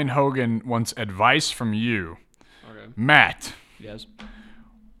 Ryan Hogan wants advice from you. Okay. Matt. Yes.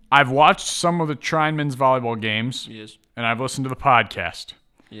 I've watched some of the Trine men's volleyball games. Yes. And I've listened to the podcast.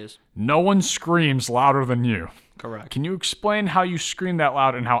 Yes. No one screams louder than you. Correct. Can you explain how you scream that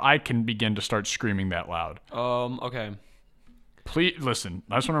loud and how I can begin to start screaming that loud? Okay. Please listen.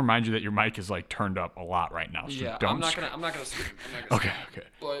 I just want to remind you that your mic is like turned up a lot right now. So yeah, don't I'm not gonna scream. Okay.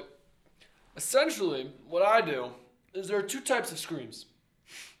 But essentially, what I do is there are two types of screams.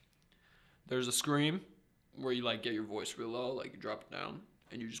 There's a scream where you like get your voice real low, like you drop it down,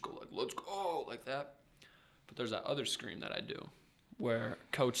 and you just go like, "Let's go," like that. But there's that other scream that I do, where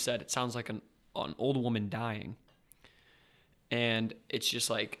Coach said it sounds like an old woman dying, and it's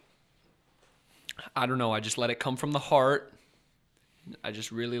just like, I don't know. I just let it come from the heart. I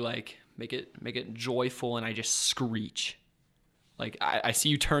just really like make it joyful, and I just screech. Like I see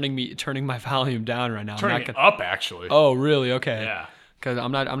you turning my volume down right now. Turning it up, actually. Oh, really? Okay. Yeah. Because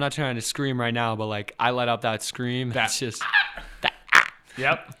I'm not trying to scream right now, but like I let out that scream. That's just that.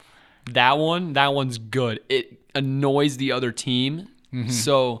 Yep. That one's good. It annoys the other team. Mm-hmm.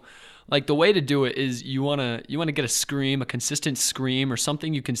 So, like the way to do it is you wanna get a consistent scream or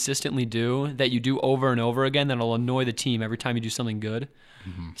something you consistently do that you do over and over again that'll annoy the team every time you do something good.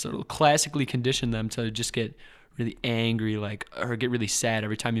 Mm-hmm. So it'll classically condition them to just get really angry, or get really sad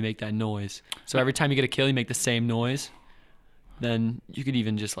every time you make that noise. So every time you get a kill, you make the same noise. Then you could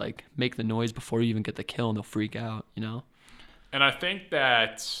even just like make the noise before you even get the kill, and they'll freak out. And I think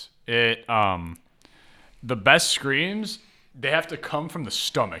that the best screams, they have to come from the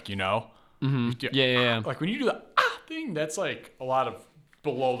stomach, you know? Mm-hmm. Yeah. Like when you do the thing, that's like a lot of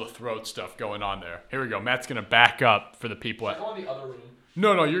below the throat stuff going on there. Here we go. Matt's going to back up for the people at... Go in the other room.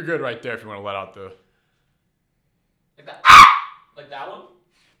 No, you're good right there if you want to let out the... Like that? Like that one?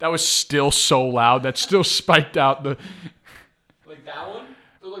 That was still so loud. That still spiked out the... Like that one?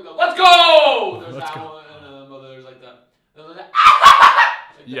 Like the, let's go! There's that one, and then there's like that. Like that.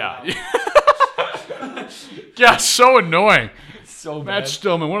 Like yeah. Yeah, so annoying. So bad. Matt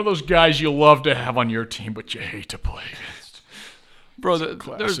Stillman, one of those guys you love to have on your team, but you hate to play against. Bro,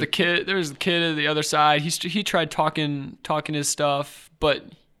 there's the kid at the other side. He tried talking his stuff, but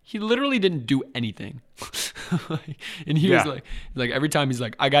he literally didn't do anything. And he was like every time he's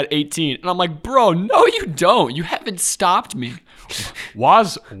like, I got 18. And I'm like, bro, no, you don't. You haven't stopped me.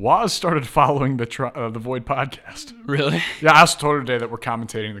 Waz started following the Void podcast. Really? Yeah, I also told her today that we're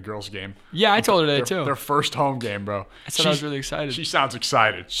commentating the girls' game. Yeah, I told her that too. Their first home game, bro. I said I was really excited. She sounds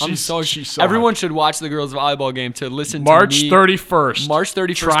excited. She's so everyone should watch the girls' volleyball game to listen March to me. 31st. March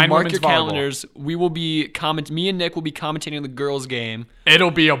 31st. Trine Mark Women's your Volleyball. calendars. We will be me and Nick will be commentating the girls' game.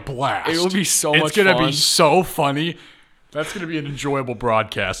 It'll be a blast. It will be so much fun. It's going to be so funny. That's going to be an enjoyable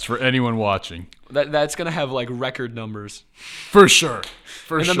broadcast for anyone watching. That's going to have like record numbers. For sure.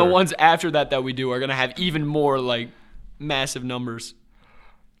 And then the ones after that we do are going to have even more like massive numbers.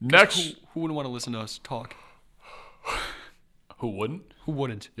 Next. Who wouldn't want to listen to us talk? Who wouldn't? Who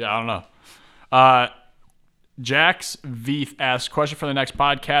wouldn't? Yeah, I don't know. Jax Veith asks, question for the next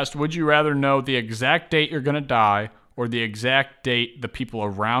podcast. Would you rather know the exact date you're going to die or the exact date the people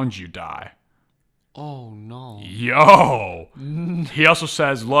around you die? Oh, no. Yo. He also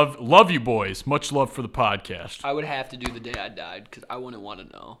says, love you boys. Much love for the podcast. I would have to do the day I died because I wouldn't want to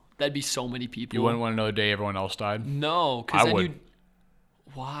know. That'd be so many people. You wouldn't want to know the day everyone else died? No, because then would.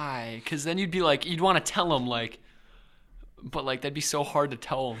 Why? Because then you'd be like, you'd want to tell them, like, but like that'd be so hard to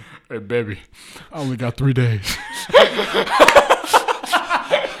tell them. Hey, baby, I only got 3 days.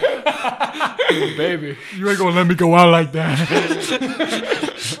 Baby, you ain't gonna let me go out like that.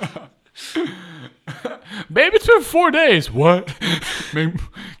 Babe, it's been 4 days. What? Man,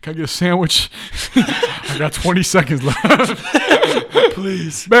 can I get a sandwich? I got 20 seconds left.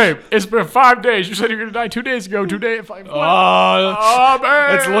 Please. Babe, it's been 5 days. You said you were going to die 2 days ago. 2 days. Oh,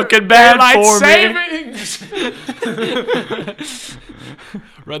 babe. It's looking bad for savings. me.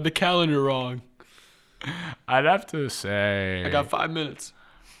 Read the calendar wrong. I'd have to say... I got 5 minutes.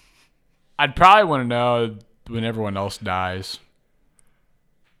 I'd probably want to know when everyone else dies.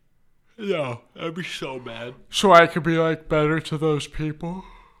 Yeah, that'd be so bad. So I could be like better to those people?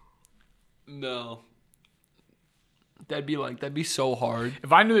 No. That'd be so hard.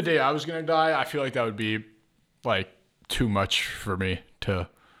 If I knew the day I was gonna die, I feel like that would be like too much for me to.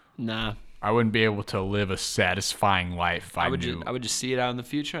 Nah. I wouldn't be able to live a satisfying life if I knew. I would just see it out in the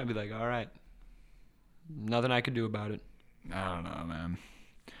future. I'd be like, all right. Nothing I could do about it. I don't know, man.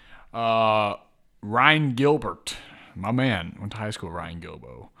 Ryan Gilbert, my man, went to high school. Ryan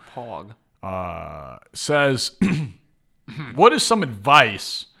Gilbo. Pog. Says, what is some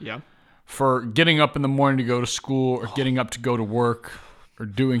advice for getting up in the morning to go to school or getting up to go to work or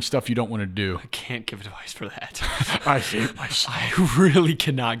doing stuff you don't want to do? I can't give advice for that. I hate myself. I really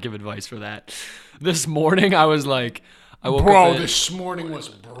cannot give advice for that. This morning I was like, this morning was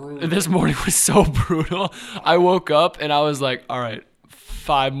brutal. This morning was so brutal. I woke up and I was like, all right,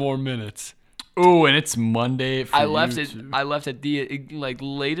 5 more minutes. Oh, and it's Monday. I left at the like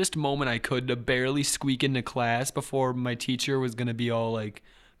latest moment I could to barely squeak into class before my teacher was gonna be all like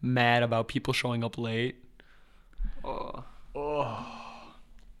mad about people showing up late. Oh.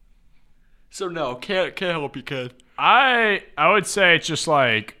 So no, can't help you, kid. I would say it's just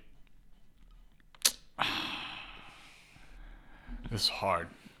like this is hard.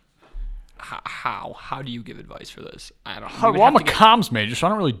 How do you give advice for this? I don't know. Well, I'm a comms major, so I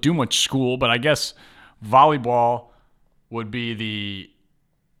don't really do much school, but I guess volleyball would be the...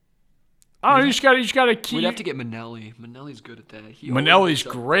 Oh, you just gotta keep... We'd have to get Manelli. Manelli's good at that. Manelli's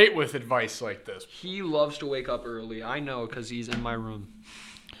great with advice like this. He loves to wake up early. I know because he's in my room.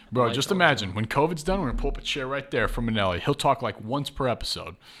 Bro, just imagine, when COVID's done, we're going to pull up a chair right there for Manelli. He'll talk like once per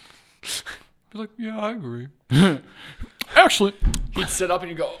episode. He's like, yeah, I agree. Actually... He'd sit up and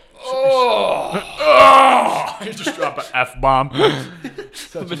he'd go... He just drop an F-bomb.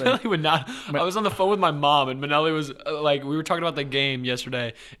 Manelli would not. I was on the phone with my mom, and Manelli was like, we were talking about the game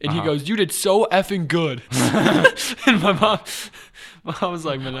yesterday, and he goes, "You did so effing good." And my mom was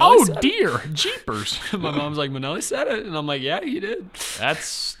like, "Manelli." Oh said dear, jeepers! My mom's like, "Manelli said it," and I'm like, "Yeah, he did."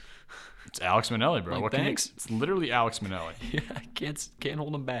 It's Alex Manelli, bro. Like, what thanks. It's literally Alex Manelli. Yeah, I can't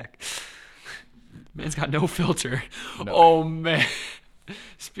hold him back. Man's got no filter. No. Oh, man.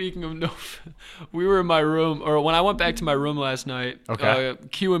 Speaking of we were in my room, or when I went back to my room last night,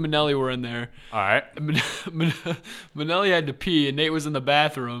 Q and Manelli were in there. All right. Manelli had to pee, and Nate was in the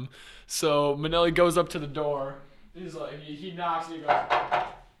bathroom. So Manelli goes up to the door. He's like, he knocks, and he goes,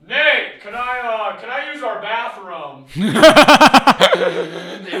 Nate, can I use our bathroom?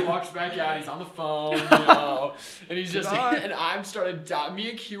 Nate walks back out. He's on the phone, and he's just, and I'm starting to die. Me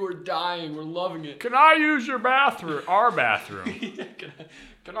and Q are dying. We're loving it. Can I use your bathroom? Our bathroom.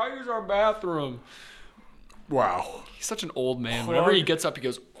 Can I use our bathroom? Wow. He's such an old man. Whenever he gets up, he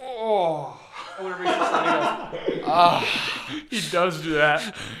goes, oh. Whenever he gets down, he goes, ah. He does do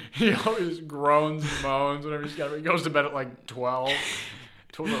that. He always groans and moans whenever he goes to bed at like 12.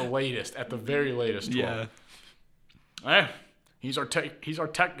 To the latest, at the very latest. 12. Yeah. He's our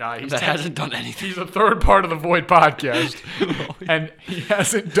tech guy. Hasn't done anything. He's a third part of the Void podcast, and he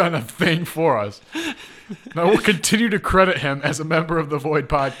hasn't done a thing for us. Now we'll continue to credit him as a member of the Void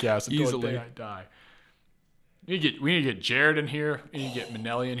podcast until the day I die. We need to get Jared in here. We need to get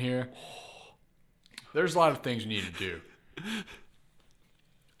Manelli in here. There's a lot of things we need to do.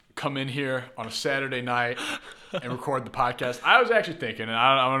 Come in here on a Saturday night and record the podcast. I was actually thinking, and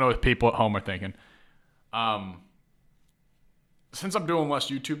I don't know what people at home are thinking, since I'm doing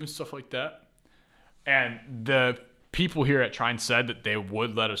less YouTube and stuff like that, and the people here at Trine said that they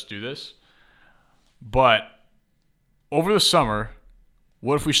would let us do this, but over the summer,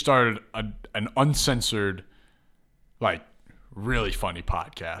 what if we started an uncensored, like, really funny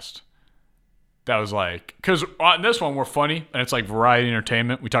podcast? That was like, because on this one we're funny and it's like variety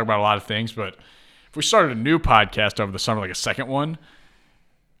entertainment. We talk about a lot of things, but if we started a new podcast over the summer, like a second one,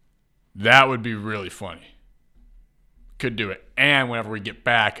 that would be really funny. Could do it. And whenever we get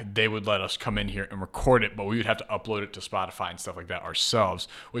back, they would let us come in here and record it, but we would have to upload it to Spotify and stuff like that ourselves,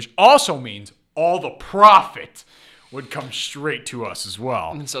 which also means all the profit would come straight to us as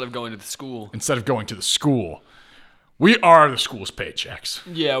well. Instead of going to the school. We are the school's paychecks.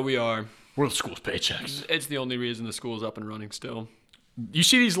 Yeah, we are. We're the school's paychecks. It's the only reason the school's up and running still. You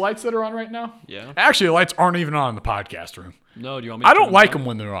see these lights that are on right now? Yeah. Actually, the lights aren't even on in the podcast room. No, do you want me to I don't like them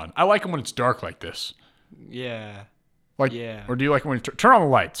when they're on. I like them when it's dark like this. Yeah. Like, yeah. Or do you like when you turn on the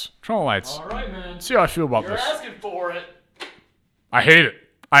lights? Turn on the lights. All right, man. See how I feel about You're this. You're asking for it. I hate it.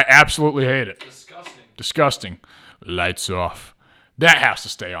 I absolutely hate it. Disgusting. Lights off. That has to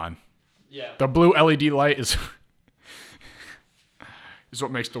stay on. Yeah. The blue LED light is what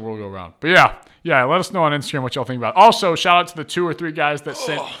makes the world go round. But yeah, let us know on Instagram what y'all think about it. Also, shout out to the 2 or 3 guys that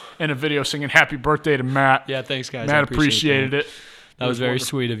sent in a video singing happy birthday to Matt. Yeah, thanks, guys. Matt appreciated it. That was very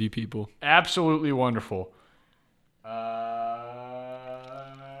sweet of you people. Absolutely wonderful.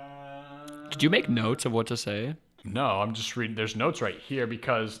 Did you make notes of what to say? No, I'm just reading. There's notes right here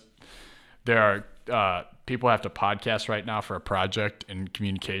because there are people have to podcast right now for a project in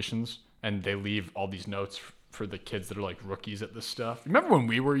communications, and they leave all these notes for the kids that are like rookies at this stuff. Remember when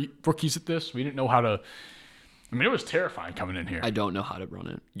we were rookies at this? We didn't know how to. I mean, it was terrifying coming in here. I don't know how to run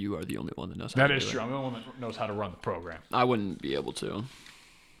it. You are the only one that knows how to do it. That is true. I'm the only one that knows how to run the program. I wouldn't be able to.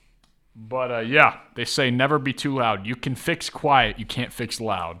 But yeah, they say never be too loud. You can fix quiet. You can't fix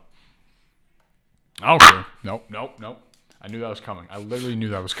loud. I don't care. Nope. I knew that was coming. I literally knew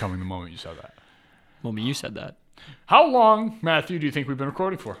that was coming the moment you said that. Moment you said that. How long, Matthew, do you think we've been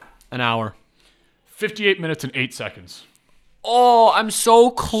recording for? An hour. 58 minutes and 8 seconds. Oh, I'm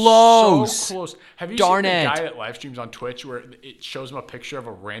so close. So close. Have you Darn seen the it. guy that live streams on Twitch where it shows him a picture of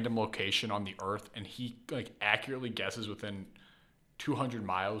a random location on the earth and he like accurately guesses within 200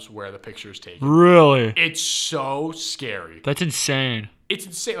 miles where the picture is taken? Really? It's so scary. That's insane. It's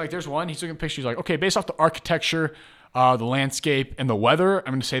insane. Like there's one, he's looking at pictures, he's like, okay, based off the architecture, the landscape, and the weather,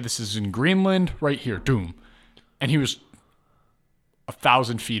 I'm going to say this is in Greenland right here. Doom. And he was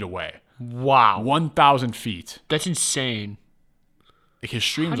 1,000 feet away. Wow. 1,000 feet. That's insane. Like his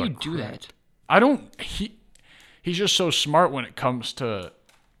streams How are do you do that? I don't. He's just so smart when it comes to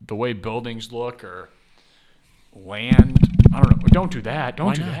the way buildings look or land. I don't know. Don't do that.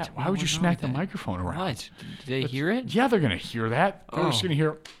 Don't do that. Why would you smack the microphone around? What? Did they hear it? Yeah, they're gonna hear that. They're just gonna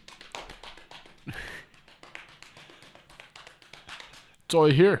hear. That's all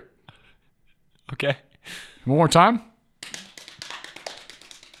you hear. Okay. One more time.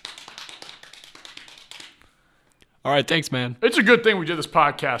 All right, thanks, man. It's a good thing we did this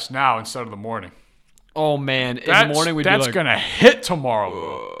podcast now instead of the morning. Oh, man. In the morning, we'd be like... That's going to hit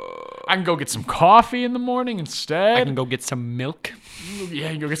tomorrow. I can go get some coffee in the morning instead. I can go get some milk. Yeah, you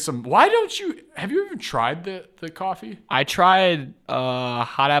can go get some... Why don't you... Have you even tried the coffee? I tried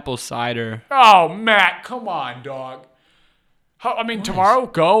hot apple cider. Oh, Matt, come on, dog. Tomorrow,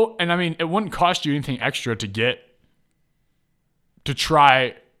 go, and it wouldn't cost you anything extra to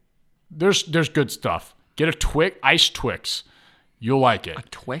try. There's good stuff. Get a iced Twix. You'll like it. A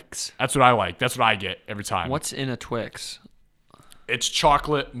Twix? That's what I like. That's what I get every time. What's in a Twix? It's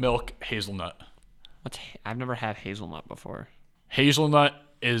chocolate, milk, hazelnut. I've never had hazelnut before. Hazelnut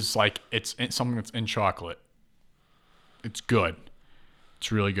is it's something that's in chocolate. It's good.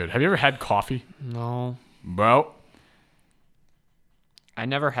 It's really good. Have you ever had coffee? No. Bro. I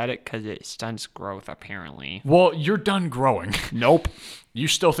never had it because it stunts growth, apparently. Well, you're done growing. Nope. You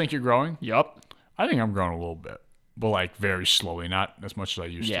still think you're growing? Yup. I think I'm growing a little bit, but very slowly, not as much as I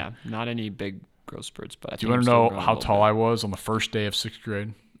used to. Yeah, not any big growth spurts, but I think Do you want to know how tall I was on the first day of 6th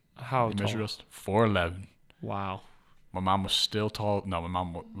grade? How You tall? measured us? 4'11". Wow. My mom was still tall. No,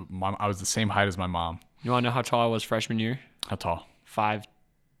 I was the same height as my mom. You want to know how tall I was freshman year? How tall? 5'8".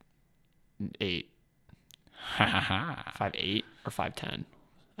 5'8". 5'8" or 5'10".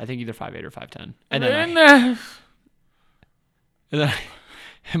 I think either 5'8" or 5'10". And then I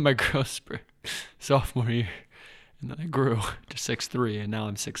hit my growth spurt sophomore year, and then I grew to 6'3", and now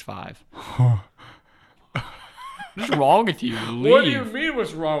I'm 6'5". What's wrong with you? Leave. What do you mean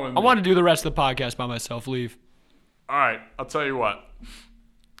what's wrong with me? I want to do the rest of the podcast by myself. Leave. All right, I'll tell you what.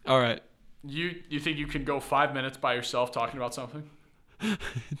 All right. You think you can go 5 minutes by yourself talking about something?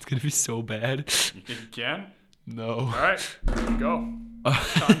 It's going to be so bad. You think you can? No. All right, go.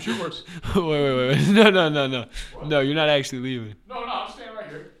 Time's yours. Wait. No, you're not actually leaving. No, I'm staying right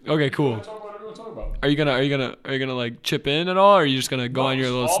here. Okay, cool. Talk about whatever you want to talk about. Are you gonna chip in at all, or are you just gonna go on your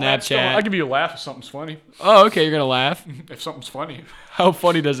little Snapchat? I'll give you a laugh if something's funny. Oh, okay, you're gonna laugh. If something's funny. How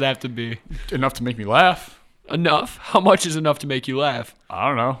funny does it have to be? Enough to make me laugh. Enough? How much is enough to make you laugh? I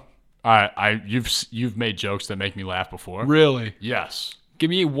don't know. You've made jokes that make me laugh before. Really? Yes. Give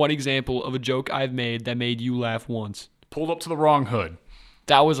me one example of a joke I've made that made you laugh once. Pulled up to the wrong hood.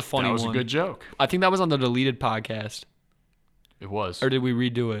 That was a funny one. That was a good joke. I think that was on the deleted podcast. It was. Or did we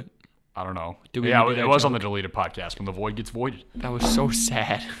redo it? I don't know. Did we yeah, redo it that was on joke? the deleted podcast when the void gets voided. That was so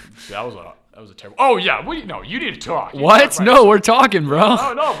sad. That was a terrible. Oh yeah. No, you need to talk. What? No, we're talking, bro.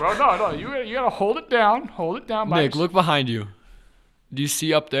 Oh no, bro. No. You gotta hold it down. Hold it down. Nick, look behind you. Do you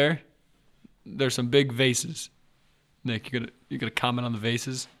see up there? There's some big vases. Nick, you gonna comment on the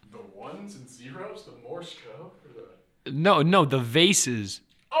vases? The ones and zeros, the Morse code. No, the vases.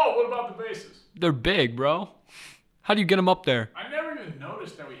 Oh, what about the vases? They're big, bro. How do you get them up there? I never even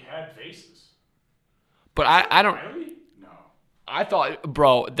noticed that we had vases. But I don't. Riley? No. I thought,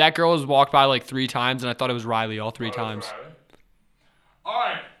 bro, that girl has walked by like 3 times, and I thought it was Riley all 3 times. Riley. All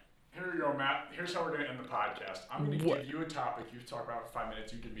right. Here we go, Matt. Here's how we're going to end the podcast. I'm going to give you a topic. You talk about it for 5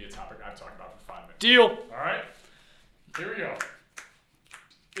 minutes. You give me a topic I talk about for 5 minutes. Deal. All right? Here we go.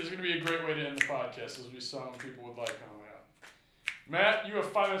 This is going to be a great way to end the podcast, as we saw when people would like. Oh, yeah. Matt, you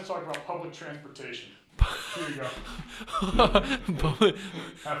have 5 minutes to talk about public transportation. Here you go.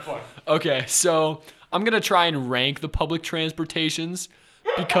 Have fun. Okay, so I'm going to try and rank the public transportations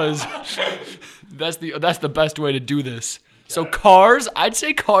because that's the best way to do this. So cars, I'd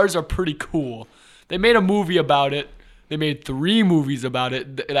say cars are pretty cool. They made a movie about it. They made 3 movies about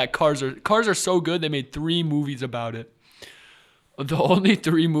it. That cars are so good, they made 3 movies about it. The only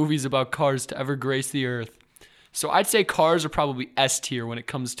 3 movies about cars to ever grace the earth. So I'd say cars are probably S tier when it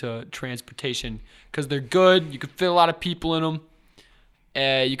comes to transportation because they're good. You can fit a lot of people in them.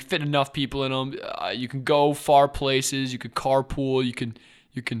 You can fit enough people in them. You can go far places. You can carpool. You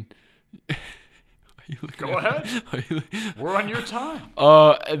can. Go ahead. We're on your time.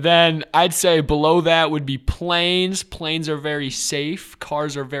 Then I'd say below that would be planes. Planes are very safe.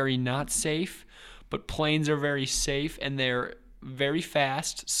 Cars are very not safe. But planes are very safe and they're very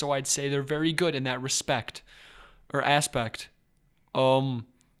fast. So I'd say they're very good in that respect or aspect. Buses.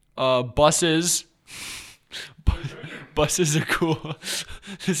 Buses are cool.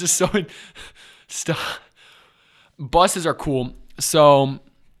 This is so. Stop. Buses are cool. So.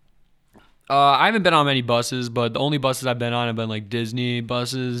 I haven't been on many buses, but the only buses I've been on have been like Disney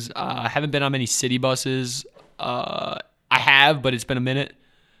buses. I haven't been on many city buses. I have, but it's been a minute.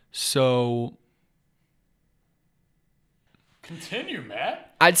 So continue,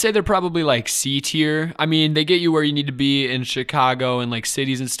 Matt. I'd say they're probably like C tier. I mean, they get you where you need to be in Chicago and like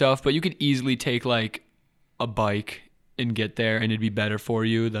cities and stuff, but you could easily take like a bike and get there and it'd be better for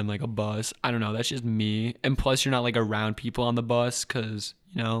you than like a bus. I don't know. That's just me. And plus you're not like around people on the bus because,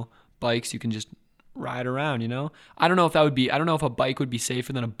 you know, bikes you can just ride around, you know? I don't know if a bike would be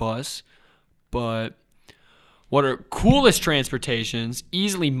safer than a bus, but what are coolest transportations?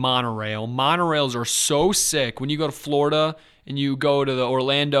 Easily monorail. Monorails are so sick. When you go to Florida and you go to the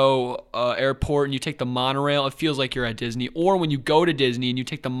Orlando airport and you take the monorail, it feels like you're at Disney. Or when you go to Disney and you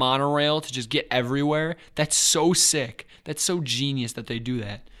take the monorail to just get everywhere, that's so sick. That's so genius that they do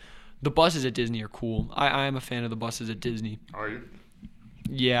that. The buses at Disney are cool. I am a fan of the buses at Disney. Are you?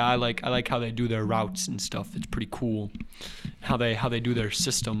 Yeah, I like how they do their routes and stuff. It's pretty cool. How they do their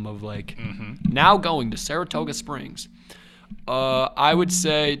system of like now going to Saratoga Springs. I would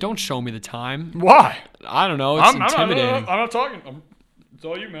say don't show me the time. Why? I don't know. It's intimidating. I'm not talking. It's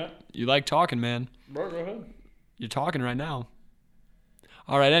all you, Matt. You like talking, man. Bro, go ahead. You're talking right now.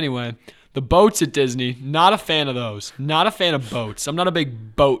 All right, anyway. The boats at Disney, not a fan of those. Not a fan of boats. I'm not a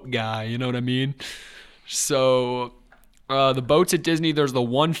big boat guy, you know what I mean? So, the boats at Disney, there's the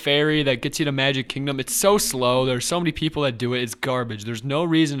one ferry that gets you to Magic Kingdom. It's so slow. There's so many people that do it. It's garbage. There's no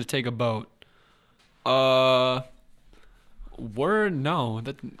reason to take a boat. What?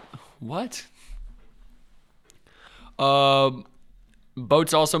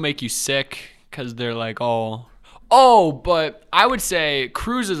 Boats also make you sick because they're like all... Oh, but I would say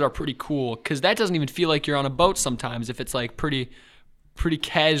cruises are pretty cool because that doesn't even feel like you're on a boat sometimes if it's like pretty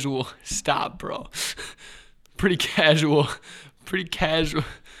casual. Stop, bro. Pretty casual.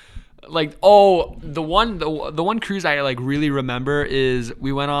 Like, oh, the one cruise I like really remember is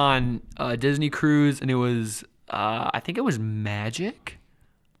we went on a Disney cruise and it was I think it was Magic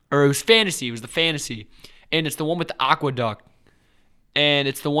or it was Fantasy. It was the Fantasy, and it's the one with the aqueduct, and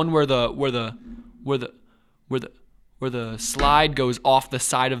it's the one where the slide goes off the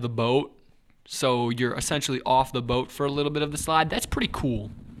side of the boat, so you're essentially off the boat for a little bit of the slide. That's pretty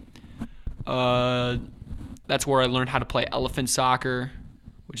cool. That's where I learned how to play elephant soccer,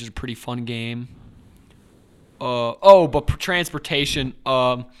 which is a pretty fun game. But transportation,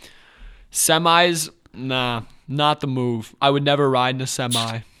 semis, nah, not the move. I would never ride in a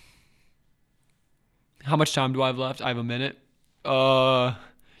semi. How much time do I have left? I have a minute.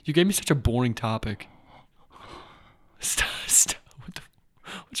 You gave me such a boring topic. Stop.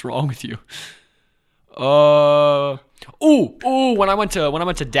 What's wrong with you? When I went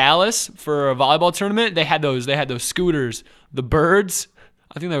to Dallas for a volleyball tournament, they had those scooters, the birds.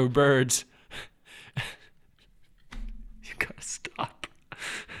 I think they were birds. You gotta stop.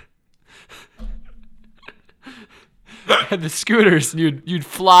 They had the scooters, and you'd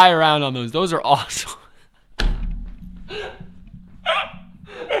fly around on those. Those are awesome.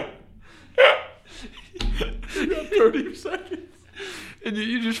 You got 30 seconds. And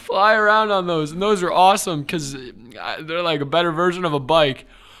you just fly around on those, and those are awesome because they're like a better version of a bike.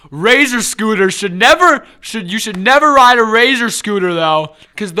 Razor scooters you should never ride a Razor scooter though,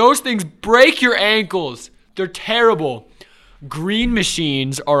 because those things break your ankles. They're terrible. Green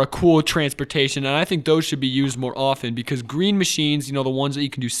machines are a cool transportation, and I think those should be used more often because green machines, the ones that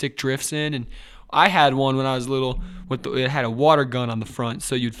you can do sick drifts in, and I had one when I was little. It had a water gun on the front,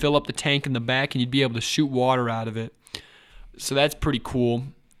 so you'd fill up the tank in the back, and you'd be able to shoot water out of it. So that's pretty cool.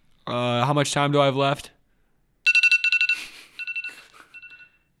 How much time do I have left?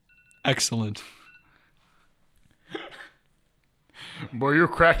 Excellent. Boy, you're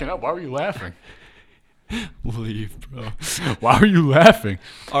cracking up. Why were you laughing? Leave, bro. Why were you laughing?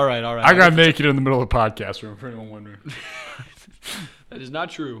 All right. I got naked in the middle of the podcast room, for anyone wondering. That is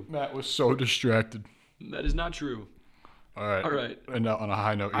not true. Matt was so distracted. That is not true. All right. And on a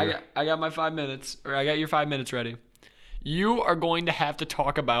high note here. I got my 5 minutes, or I got your 5 minutes ready. You are going to have to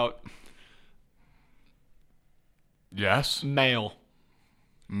talk about... Yes? Mail.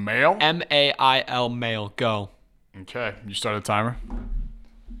 Mail? M-A-I-L, mail. Go. Okay. You start a timer?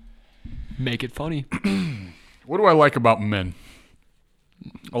 Make it funny. What do I like about men?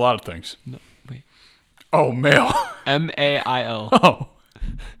 A lot of things. No, wait. Oh, mail. M-A-I-L. Oh.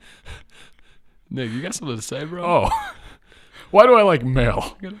 Nick, you got something to say, bro? Oh. Why do I like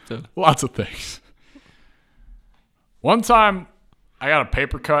mail? To... Lots of things. One time, I got a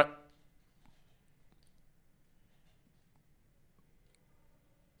paper cut.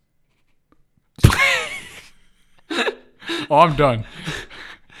 Oh, I'm done.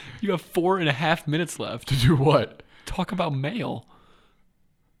 You have 4.5 minutes left. To do what? Talk about mail.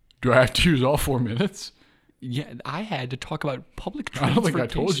 Do I have to use all 4 minutes? Yeah, I had to talk about public I don't transportation.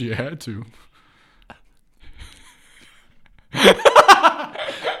 think I told you had to.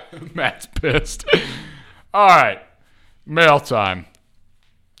 Matt's pissed. All right. Mail time.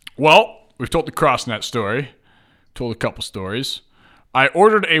 Well, we've told the CrossNet story. Told a couple stories. I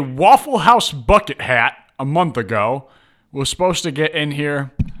ordered a Waffle House bucket hat a month ago. Was supposed to get in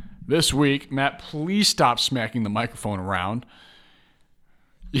here this week. Matt, please stop smacking the microphone around.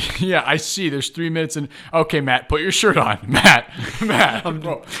 Yeah, I see. There's 3 minutes and okay, Matt, put your shirt on. Matt,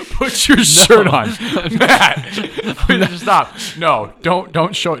 bro, put your shirt on. Matt, please stop. No,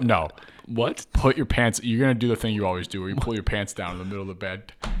 don't show it. No. What? Put your pants. You're gonna do the thing you always do, where you pull your pants down in the middle of the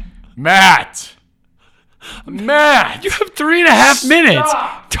bed. Matt. You have 3.5 minutes.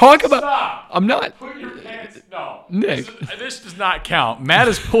 Talk about. Stop. I'm not. Put your pants. No, Nick. This does not count. Matt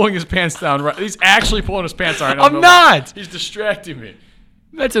is pulling his pants down. Right. He's actually pulling his pants down. Right I'm not. He's distracting me.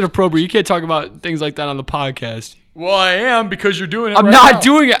 That's inappropriate. You can't talk about things like that on the podcast. Well, I am because you're doing it. I'm right not now.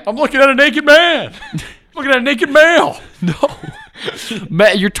 doing it. I'm looking at a naked man. Looking at a naked male. No.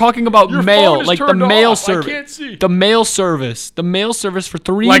 You're talking about Your mail, phone is like the turned mail off. service. I can't see. The mail service. The mail service for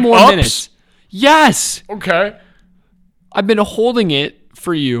 3 Like more Ups? minutes. Yes. Okay. I've been holding it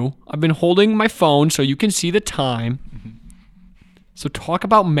for you. I've been holding my phone so you can see the time. So talk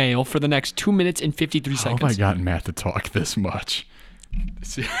about mail for the next 2 minutes and 53 How seconds. have I gotten Matt to talk this much?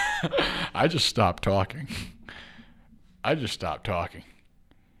 See, I just stopped talking.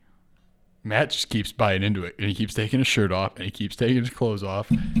 Matt just keeps buying into it, and he keeps taking his shirt off, and he keeps taking his clothes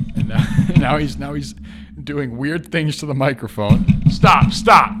off, and now he's doing weird things to the microphone. Stop!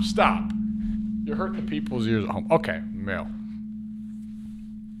 You're hurting the people's ears at home. Okay, mail.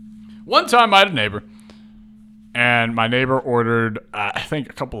 One time I had a neighbor, and my neighbor ordered, I think,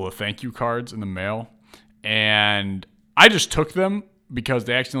 a couple of thank you cards in the mail, and I just took them because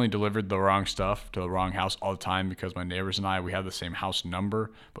they accidentally delivered the wrong stuff to the wrong house all the time because my neighbors and I, we have the same house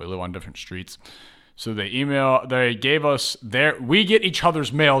number, but we live on different streets. So they gave us we get each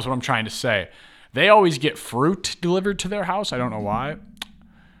other's mail is what I'm trying to say. They always get fruit delivered to their house. I don't know why.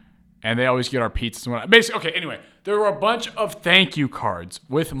 And they always get our pizzas and whatnot. Basically, okay, anyway, there were a bunch of thank you cards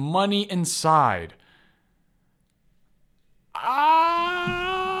with money inside.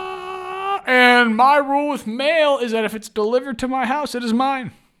 And my rule with mail is that if it's delivered to my house, it is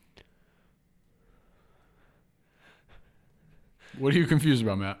mine. What are you confused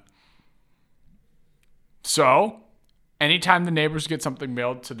about, Matt? So, anytime the neighbors get something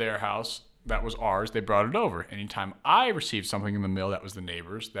mailed to their house that was ours, they brought it over. Anytime I received something in the mail that was the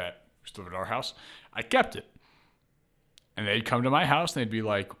neighbors that was delivered to our house, I kept it. And they'd come to my house and they'd be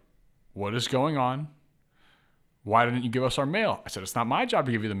like, "What is going on? Why didn't you give us our mail?" I said, "It's not my job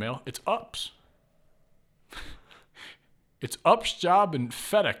to give you the mail. It's Up's. It's Up's job and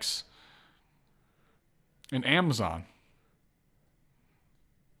FedEx and Amazon."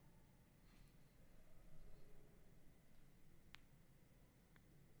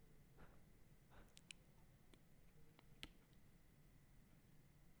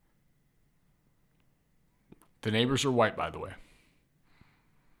 The neighbors are white, by the way.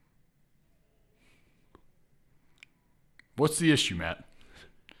 What's the issue, Matt?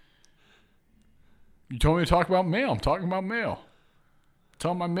 You told me to talk about mail. I'm talking about mail.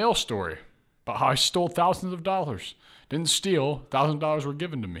 Tell my mail story about how I stole thousands of dollars. Didn't steal. $1,000 were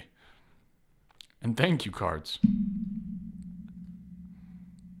given to me. And thank you cards.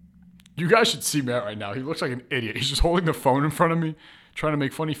 You guys should see Matt right now. He looks like an idiot. He's just holding the phone in front of me, trying to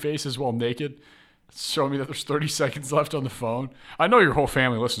make funny faces while naked. Showing me that there's 30 seconds left on the phone. I know your whole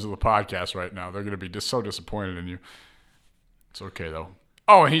family listens to the podcast right now. They're going to be just so disappointed in you. It's okay, though.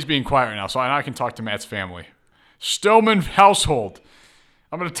 Oh, and he's being quiet right now, so I can talk to Matt's family. Stillman household.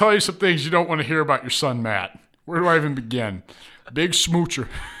 I'm going to tell you some things you don't want to hear about your son, Matt. Where do I even begin? Big smoocher.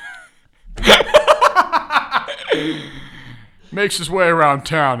 Makes his way around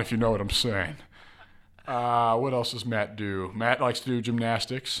town, if you know what I'm saying. What else does Matt do? Matt likes to do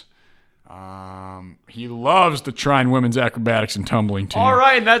gymnastics. He loves the Trine women's acrobatics and tumbling team. All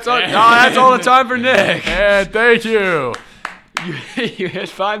right, and that's all. That's all the time for Nick. And thank you. You hit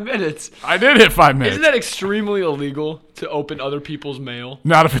 5 minutes. I did hit 5 minutes. Isn't that extremely illegal to open other people's mail?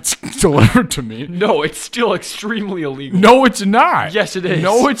 Not if it's delivered to me. No, it's still extremely illegal. No, it's not. Yes, it is.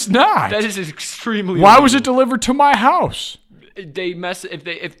 No, it's not. That is extremely Why illegal. was it delivered to my house? They mess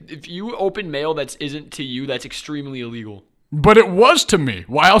if you open mail that isn't to you, that's extremely illegal. But it was to me.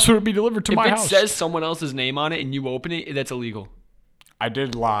 Why else would it be delivered to my house? If it says someone else's name on it and you open it, that's illegal. I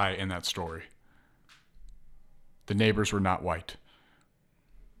did lie in that story. The neighbors were not white.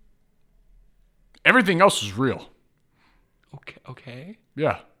 Everything else was real. Okay.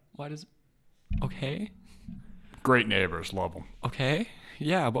 Yeah. Why does... Okay. Great neighbors. Love them. Okay.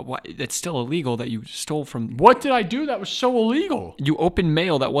 Yeah, but why? That's still illegal that you stole from... What did I do that was so illegal? You opened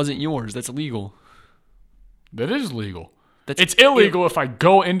mail that wasn't yours. That's illegal. That is legal. It's illegal if I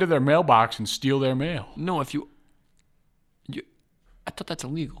go into their mailbox and steal their mail. No, if you... I thought that's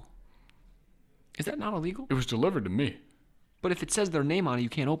illegal. Is that not illegal? It was delivered to me. But if it says their name on it, you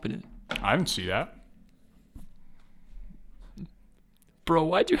can't open it. I didn't see that. Bro,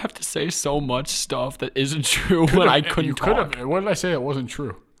 why'd you have to say so much stuff that isn't true when I couldn't talk? What did I say that wasn't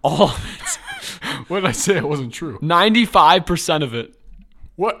true? All of it. What did I say it wasn't true? 95% of it.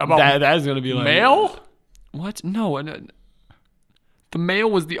 What about That is going to be like... mail? What? No. The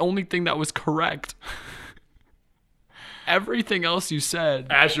mail was the only thing that was correct. Everything else you said...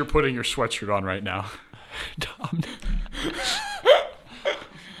 As you're putting your sweatshirt on right now.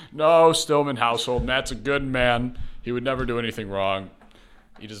 No, Stillman household. Matt's a good man. He would never do anything wrong.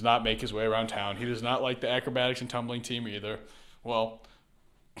 He does not make his way around town. He does not like the acrobatics and tumbling team either. Well,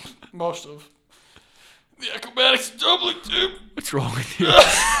 most of the acrobatics and tumbling team. What's wrong with you?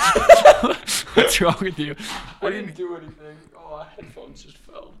 What's wrong with you? I didn't do anything. Oh, my headphones just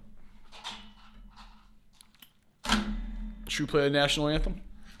fell. Should we play the national anthem?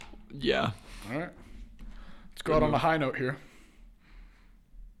 Yeah. All right. Let's go out on a high note here.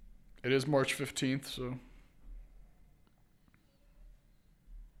 It is March 15th, so...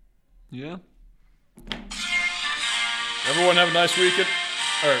 Yeah. Everyone have a nice weekend.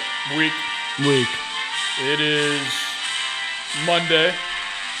 Or week. It is Monday.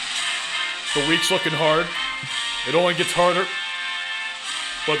 The week's looking hard. It only gets harder.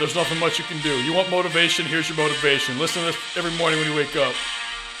 But there's nothing much you can do. You want motivation? Here's your motivation. Listen to this every morning when you wake up.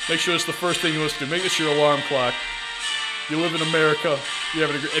 Make sure it's the first thing you listen to. Make this your alarm clock. You live in America.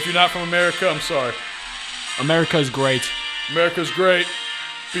 If you're not from America, I'm sorry. America's great. America's great.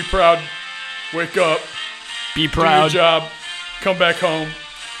 Be proud. Wake up. Be proud. Do your job. Come back home.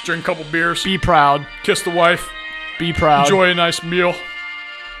 Drink a couple beers. Be proud. Kiss the wife. Be proud. Enjoy a nice meal.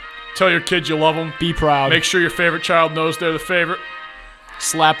 Tell your kids you love them. Be proud. Make sure your favorite child knows they're the favorite.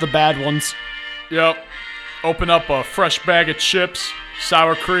 Slap the bad ones. Yep. Open up a fresh bag of chips,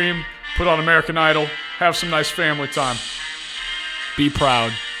 sour cream, put on American Idol, have some nice family time. Be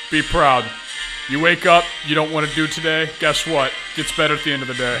proud. Be proud. You wake up, you don't want to do today, guess what? Gets better at the end of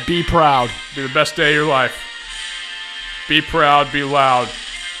the day. Be proud. Be the best day of your life. Be proud, be loud.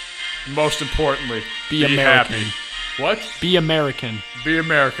 Most importantly, be American. Happy. What? Be American. Be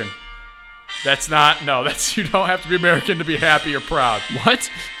American. You don't have to be American to be happy or proud. What?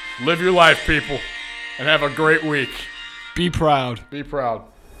 Live your life, people, and have a great week. Be proud. Be proud.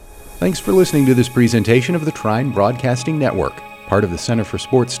 Thanks for listening to this presentation of the Trine Broadcasting Network, part of the Center for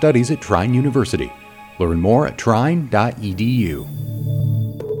Sports Studies at Trine University. Learn more at trine.edu.